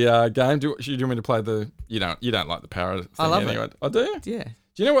call a game. Do you want me to play the? You don't like the Parra thing I love anyway. it. I do. Yeah.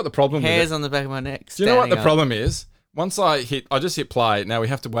 Do you know what the problem Hairs is? on the back of my neck. Do you know what the standing up. problem is? Once I just hit play. Now we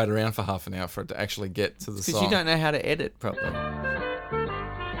have to wait around for half an hour for it to actually get to the Because song. you don't know how to edit properly.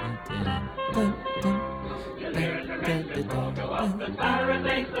 Hang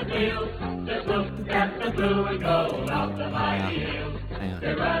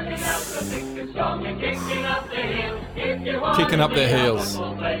on. Kicking up their heels. The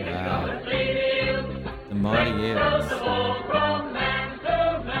mighty eels.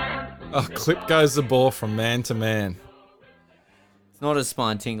 Oh, clip goes the ball from man to man. It's not as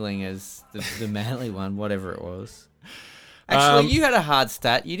spine tingling as the Manly one, whatever it was. Actually, you had a hard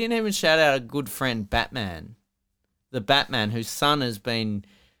stat. You didn't even shout out a good friend, Batman. The Batman, whose son has been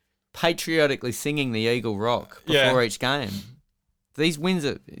patriotically singing the Eagle Rock before each game. These wins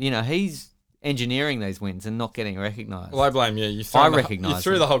are, he's engineering these wins and not getting recognised. Well, I blame you. You recognise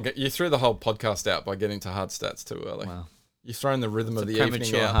threw them. you threw the whole podcast out by getting to hard stats too early. Wow. You've thrown the rhythm of the evening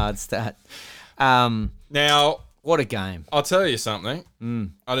Premature out. hard stat. Now, What a game. I'll tell you something.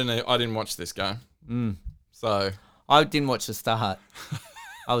 I didn't watch this game. So I didn't watch the start.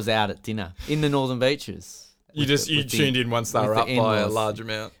 I was out at dinner in the Northern Beaches. you tuned in once they with were the up by a in-laws. large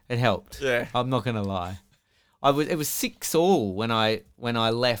amount. It helped. Yeah. I'm not going to lie. It was 6-6 when I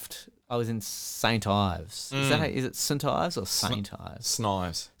left. I was in St Ives. Is it St Ives or St Ives?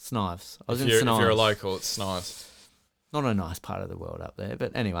 Snives. Snives. I was If in you're, St if Ives. you're a local, it's Snives. Not a nice part of the world up there,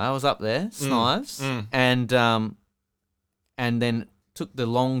 but anyway, I was up there, Snives, and then took the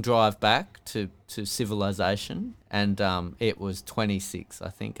long drive back to civilization, and it was 26, I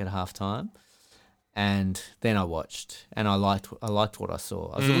think, at halftime. And then I watched, and I liked what I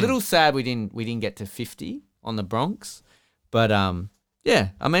saw. I was a little sad we didn't get to 50 on the Bronx, but yeah,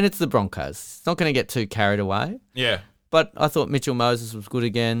 I mean it's the Broncos. It's not going to get too carried away. Yeah. But I thought Mitchell Moses was good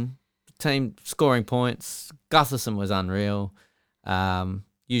again. Team scoring points. Gutherson was unreal.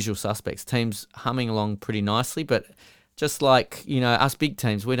 Usual suspects. Teams humming along pretty nicely, but just like, us big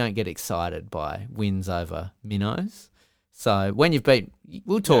teams, we don't get excited by wins over minnows. So when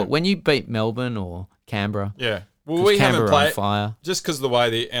when you beat Melbourne or Canberra, Yeah. Well, 'cause we Canberra haven't on played fire. just because of the way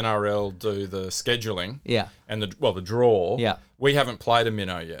the NRL do the scheduling. Yeah. And the draw. Yeah. We haven't played a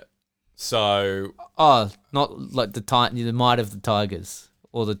minnow yet. So, Oh, not like the might of the Tigers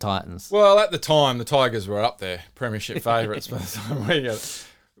or the Titans. well, at the time, the Tigers were up there, premiership favourites by the time we got.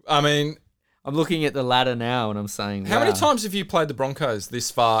 I mean, I'm looking at the ladder now and I'm saying, how many wow. times have you played the Broncos this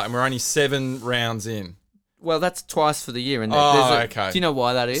far, and we're only 7 rounds in? Well, that's twice for the year. And Okay. Do you know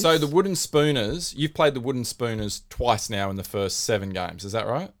why that is? So the Wooden Spooners, you've played the Wooden Spooners twice now in the first 7 games. Is that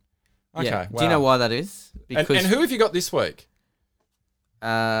right? Okay. Yeah. Wow. Do you know why that is? And who have you got this week?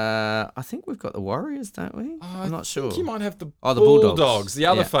 I think we've got the Warriors, don't we? I'm not I sure. think you might have the Oh, the Bulldogs. Bulldogs. The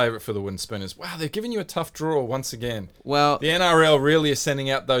other Yeah. favourite for the Wooden Spooners. Wow, they're giving you a tough draw once again. Well, The NRL really is sending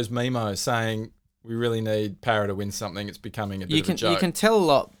out those memos saying we really need Parra to win something. It's becoming a bit of a joke. you can tell a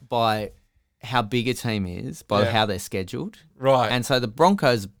lot by how big a team is, by Yeah. how they're scheduled. Right. And so the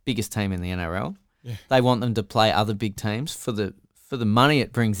Broncos, biggest team in the NRL, they want them to play other big teams for the money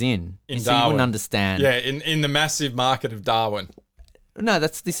it brings in. In So you Darwin. wouldn't understand. Yeah, in the massive market of Darwin. No,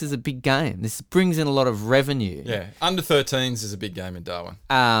 this is a big game. This brings in a lot of revenue. Yeah, under 13s is a big game in Darwin.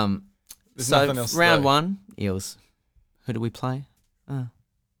 There's So nothing else to round do. 1, Eels. Who do we play?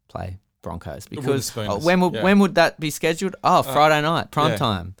 Play Broncos wooden because spooners, when would that be scheduled? Oh, Friday night, prime yeah.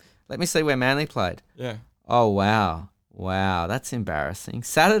 time. Let me see where Manly played. Yeah. Oh, wow. Wow, that's embarrassing.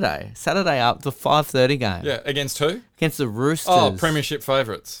 Saturday up the 5:30 game. Yeah. Against who? Against the Roosters. Oh, Premiership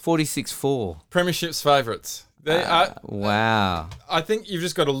favourites. 46-4. Premiership's favourites. Wow. I think you've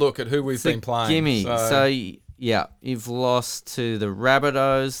just got to look at who we've been playing. Gimme. So, yeah, you've lost to the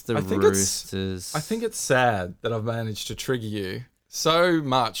Rabbitohs, the Roosters. I think it's sad that I've managed to trigger you so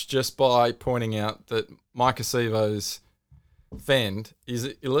much just by pointing out that Mike Acevo's fend is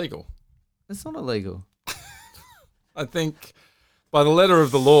illegal. It's not illegal. I think by the letter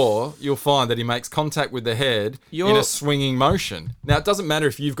of the law, you'll find that he makes contact with the head in a swinging motion. Now, it doesn't matter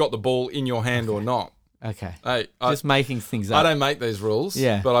if you've got the ball in your hand or not. Okay. Hey, Just making things up. I don't make these rules,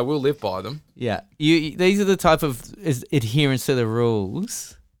 but I will live by them. Yeah. These are the type of adherence to the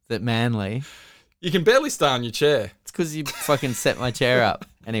rules that Manly. You can barely stay on your chair. It's because you fucking set my chair up.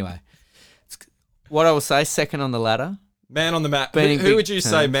 Anyway. What I will say, second on the ladder. Man on the mat. Who would you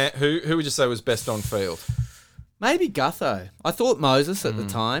say, Matt? Who would you say was best on field? Maybe Gutho. I thought Moses at the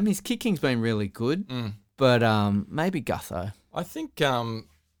time. His kicking's been really good, but maybe Gutho. I think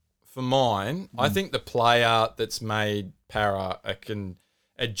for mine, I think the player that's made Parra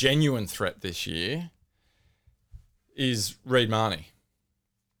a genuine threat this year is Reid Marnie.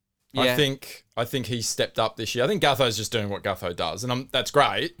 Yeah. I think he's stepped up this year. I think Gutho's just doing what Gutho does, and that's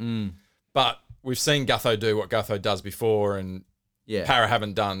great. But we've seen Gutho do what Gutho does before, and Parra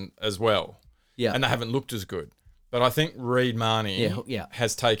haven't done as well. Yeah, and they haven't looked as good. But I think Reid Marnie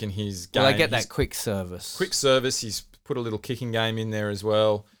has taken his game. Well, they get that quick service. He's put a little kicking game in there as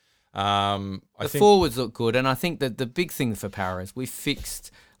well. I think forwards look good, and I think that the big thing for Parra is we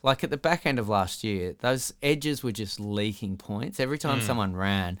fixed, like at the back end of last year, those edges were just leaking points every time someone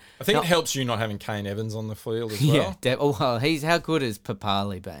ran. I think it helps you not having Kane Evans on the field as well. Yeah, well, how good has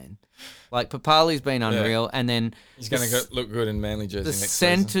Papali been? Like Papali's been unreal, and then he's going to look good in Manly jersey next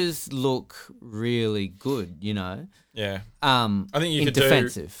season. The centres centres look really good, you know. Yeah. I think you could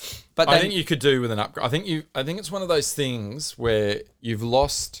defensive. But I think you could do with an upgrade. I think it's one of those things where you've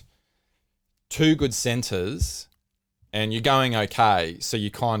lost two good centres and you're going okay, so you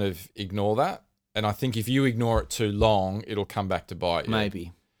kind of ignore that. And I think if you ignore it too long, it'll come back to bite you.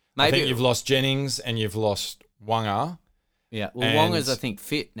 Maybe I think you've lost Jennings and you've lost Wanga. Yeah, well, Wonga's I think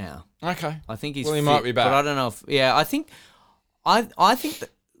fit now. Okay, I think he's. Well, he fit, might be back, but I don't know if. Yeah, I think that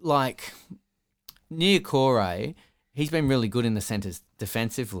like near Corey, he's been really good in the centres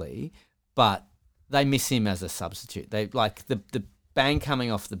defensively, but they miss him as a substitute. They like the bang coming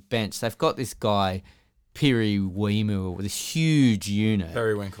off the bench. They've got this guy Piri Wimu with this huge unit.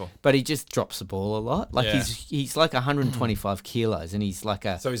 Periwinkle. But he just drops the ball a lot. Like he's like 125 kilos, and he's like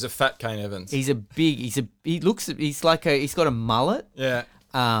So he's a fat Kane Evans. He's got a mullet. Yeah.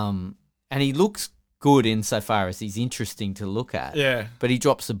 And he looks good insofar as he's interesting to look at. Yeah. But he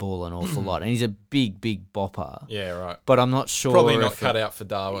drops the ball an awful lot, and he's a big bopper. Yeah, right. But I'm not sure. Probably not cut out for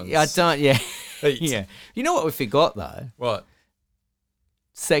Darwin's. I don't. Yeah. Heat. Yeah. You know what we forgot though? What?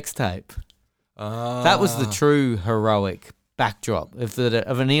 Sex tape. That was the true heroic backdrop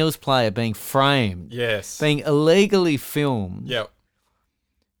of an Eels player being framed. Yes. Being illegally filmed. Yep.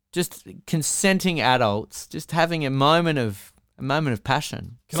 Just consenting adults, just having a moment of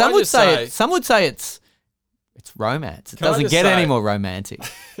passion. Can Some I would just say say- some would say it's romance. It Can I doesn't just get say- any more romantic.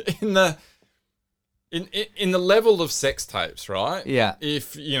 in the level of sex tapes, right? Yeah.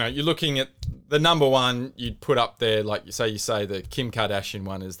 If you're looking at the number one, you'd put up there, like you say the Kim Kardashian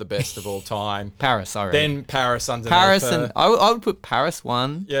one is the best of all time. Paris, sorry. Then Paris underneath Paris her. and I would put Paris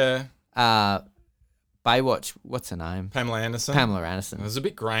one. Yeah. Baywatch, what's her name? Pamela Anderson. It was a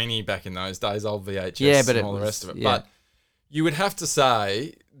bit grainy back in those days, old VHS but and all the rest of it. But you would have to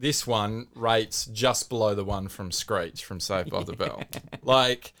say this one rates just below the one from Screech from Saved by the Bell.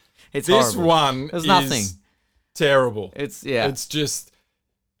 Like it's this horrible. one There's is nothing. Terrible. It's just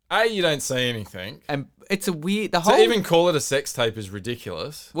you don't see anything. And it's a weird To even call it a sex tape is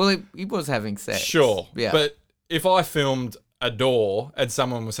ridiculous. Well, he was having sex. Sure. Yeah. But if I filmed a door and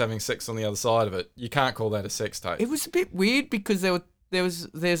someone was having sex on the other side of it, you can't call that a sex tape. It was a bit weird because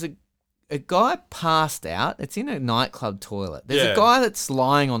there's a guy passed out. It's in a nightclub toilet. There's a guy that's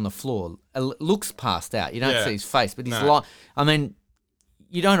lying on the floor. Looks passed out. You don't see his face, but he's lying. I mean,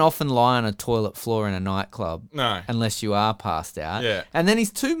 you don't often lie on a toilet floor in a nightclub. No. Unless you are passed out. Yeah. And then his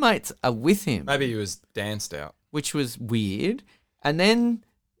two mates are with him. Maybe he was danced out. Which was weird. And then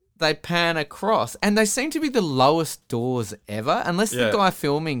they pan across, and they seem to be the lowest doors ever, unless the guy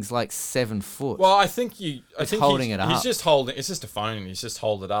filming's like 7 foot. Well, I think holding it up. He's just holding. It's just a phone. He's just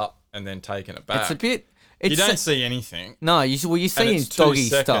hold it up and then taking it back. It's a bit. You don't see anything. No, you see in it's 2 doggy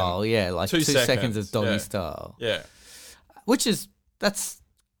seconds. style, yeah, like 2 seconds of doggy yeah. style, Yeah. which is that's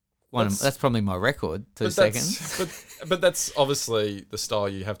probably my record, 2 seconds But that's obviously the style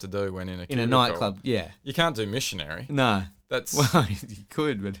you have to do when in a in a cubicle. nightclub. Yeah, You can't do missionary. no. That's Well, you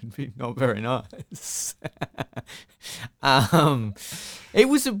could, but it'd be not very nice. It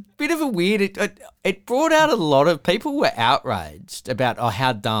was a bit of a weird. It brought out a lot of people were outraged about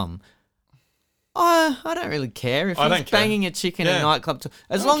how dumb. I don't really care if I don't he's care. banging a chick in a Yeah. nightclub.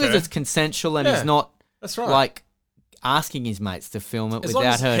 As I don't long as care. it's consensual and Yeah, he's not that's right. like asking his mates to film it as long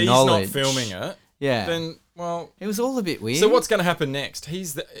without as her he's knowledge. not filming it, Yeah. then well. It was all a bit weird. So what's going to happen next?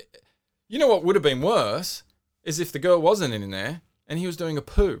 You know what would have been worse is if the girl wasn't in there and he was doing a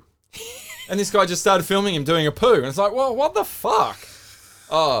poo, and this guy just started filming him doing a poo, and it's like, well, what the fuck?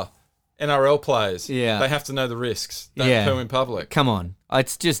 Oh, NRL players, Yeah. they have to know the risks. Don't Yeah. poo in public. Come on,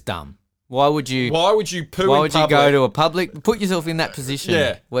 it's just dumb. Why would you? Why would you poo Why in would public? you go to a public? Put yourself in that position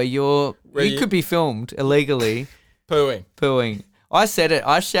Yeah. where you you- could be filmed illegally pooing? pooing. I said it.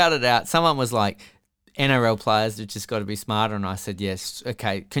 I shouted out. Someone was like, "NRL players have just got to be smarter," and I said, "Yes,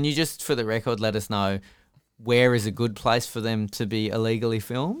 okay. Can you just, for the record, let us know where is a good place for them to be illegally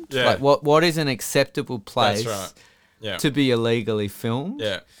filmed? Yeah. Like what is an acceptable place That's right. Yeah. to be illegally filmed?"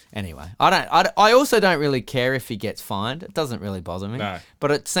 Yeah. Anyway, I also don't really care if he gets fined. It doesn't really bother me. No.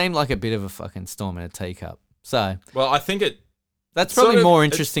 But it seemed like a bit of a fucking storm in a teacup. So Well, I think that's sort probably of- more it-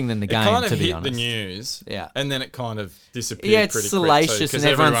 interesting than the it game, kind of to be hit honest. the news, Yeah. and then it kind of disappeared. Yeah, it's pretty quick too, salacious 'cause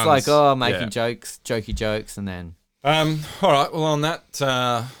and everyone's like, everyone's- making yeah. jokey jokes, and then All right. Well, on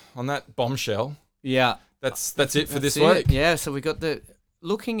that bombshell, yeah, that's it for this That's it. week. Yeah, so we got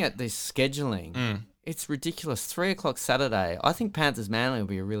looking at this scheduling. Mm. It's ridiculous. 3:00 Saturday. I think Panthers Manly will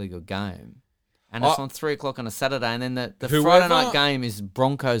be a really good game, and it's on 3:00 on a Saturday. And then the Friday night game is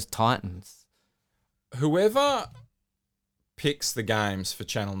Broncos Titans. Whoever picks the games for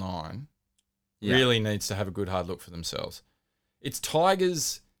Channel 9 Yeah. really needs to have a good hard look for themselves. It's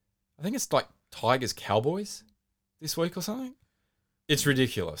Tigers. I think it's like Tigers Cowboys this week or something. It's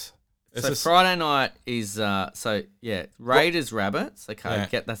ridiculous. It's So just- Friday night is Raiders Rabbits. Okay,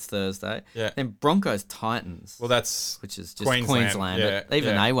 Yeah. that's Thursday. Yeah. Then Broncos Titans. well, that's which is just Queensland, Queensland. yeah, but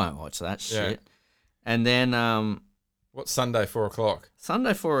even yeah. they won't watch that Yeah. shit. And then what's Sunday 4:00.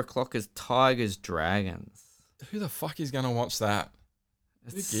 Sunday 4:00 is Tigers Dragons. Who the fuck is going to watch that?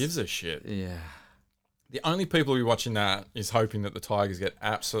 Who gives a shit? Yeah. The only people who are watching that is hoping that the Tigers get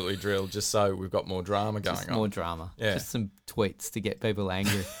absolutely drilled, just so we've got more drama going Just on. more drama. Yeah. Just some tweets to get people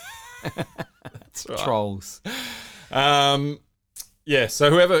angry. That's right. Trolls. Yeah. So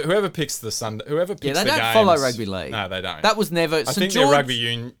whoever picks the Sunday, whoever picks they the don't games, follow rugby league. No, they don't. That was never. I St. think George, they're rugby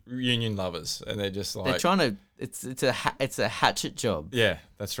union lovers, and they're just like They're trying to. It's a hatchet job. Yeah,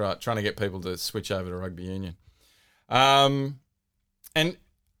 that's right. Trying to get people to switch over to rugby union. And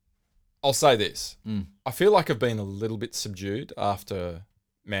I'll say this. I feel like I've been a little bit subdued after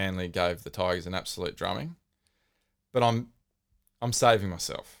Manly gave the Tigers an absolute drumming. But I'm saving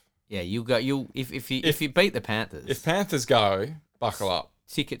myself. Yeah, if you beat the Panthers, If Panthers go, buckle up.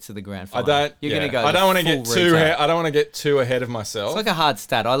 ticket to the grand I final. don't You're gonna go. I don't want to full get too retail. I don't want to get too ahead of myself. It's like a hard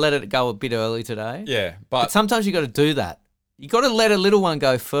stat. I let it go a bit early today. yeah, But but sometimes you got to do that. You got to let a little one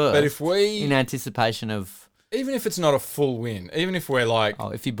go first. but if we in anticipation of even if it's not a full win, even if we're like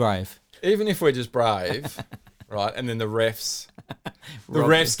if you're brave, even if we're just brave, right? And then the refs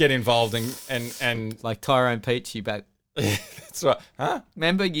Rob- get involved and like Tyrone Peachy back. that's right. Huh?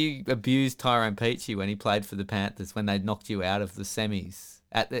 Remember you abused Tyrone Peachy when he played for the Panthers when they knocked you out of the semis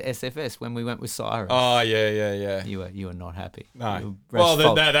at the SFS when we went with Cyrus. Oh yeah. You were not happy. No. You were Well, rest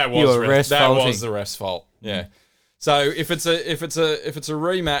fault. that You was were that rest faulting. was the ref's fault. Yeah. So if it's a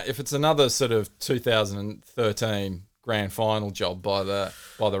rematch, if it's another sort of 2013 grand final job by the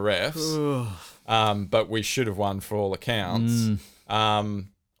refs, but we should have won for all accounts.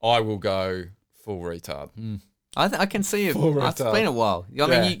 I will go full retard. I can see it. Full It's retard. been a while. I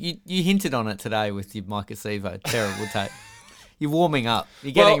Yeah. mean, you hinted on it today with your Mike Acevo terrible tape. You're warming up.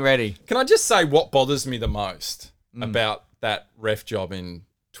 You're getting Well, ready. Can I just say what bothers me the most about that ref job in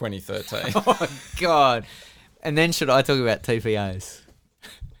 2013? Oh God! And then should I talk about TPAs?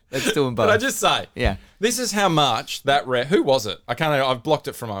 Let's do them both. Can I just say? Yeah. This is how much that ref. Who was it? I've blocked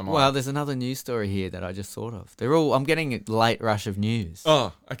it from my mind. Well, there's another news story here that I just thought of. I'm getting a late rush of news.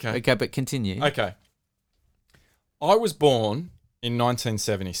 Oh, okay. Okay, but continue. Okay. I was born in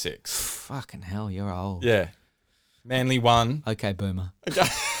 1976. Fucking hell, you're old. Yeah. Manly won. Okay, boomer.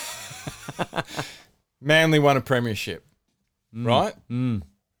 Manly won a premiership. Right?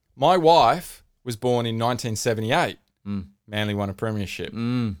 My wife was born in 1978. Manly won a premiership.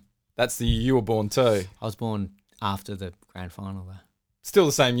 That's the year you were born too. I was born after the grand final, though. Still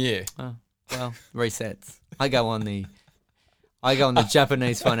the same year. Oh, well, resets. I go on the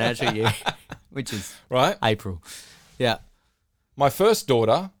Japanese financial year, which is Right? April. Yeah. My first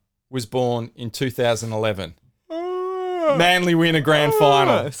daughter was born in 2011. Manly win a grand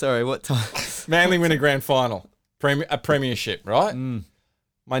final. Oh, sorry, what time? Manly win a grand final. A premiership, right?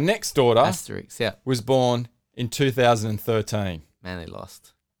 My next daughter Asterix, yeah. was born in 2013. Manly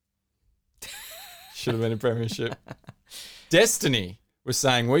lost. Should have been a premiership. Destiny was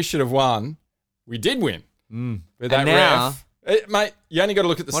saying we should have won. We did win. With that And now- ref. Mate, you only got to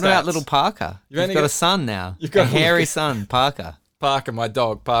look at the What stats. about little Parker? You've You've only got got- a son now. You've got a to look hairy at- son, Parker. Parker, my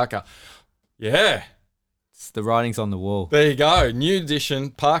dog, Parker. Yeah. The writing's on the wall. There you go. New edition,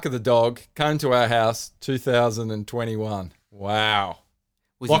 Parker the dog, came to our house 2021. Wow.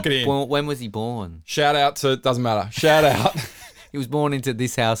 Lock it in. When was he born? Shout out to, doesn't matter. Shout out. He was born into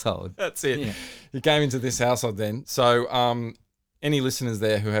this household. That's it. Yeah. He came into this household then. So any listeners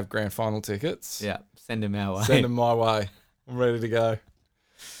there who have grand final tickets, Yeah, send him our way. send them my way. I'm ready to go.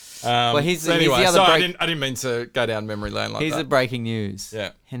 Well, here's so anyway, the other sorry, break. I didn't mean to go down memory lane like Here's the that. breaking news.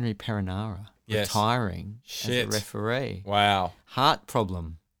 Yeah. Henry Perinara Yes. retiring Shit. as a referee. Wow. Heart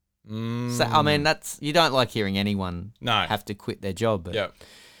problem. Mm. So I mean, you don't like hearing anyone No. have to quit their job, but Yeah.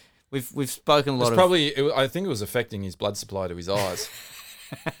 we've spoken a lot It's of probably, I think it was affecting his blood supply to his eyes.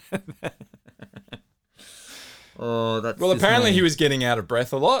 Oh, that's Well, apparently he was getting out of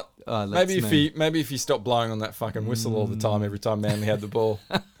breath a lot. Oh, maybe that's if he stopped blowing on that fucking whistle all the time every time Manly had the ball,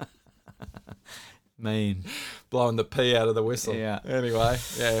 mean. blowing the pee out of the whistle. Yeah. Anyway,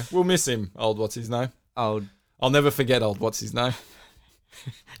 yeah, we'll miss him. Old what's his name? Oh, I'll never forget old what's his name.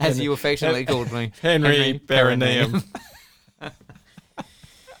 as you affectionately called me, Henry Perineum.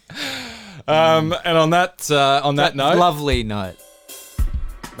 And on that note, lovely note.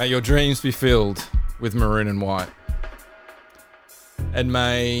 may your dreams be filled with maroon and white, and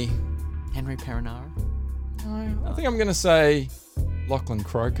may Henry Perinara. I think I'm going to say Lachlan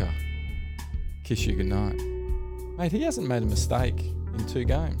Croker kiss you goodnight. Mate, he hasn't made a mistake in 2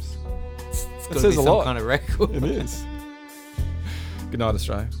 games. It's It got to says be a some lot. kind of record. It is. Good night,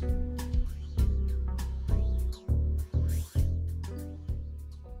 Australia.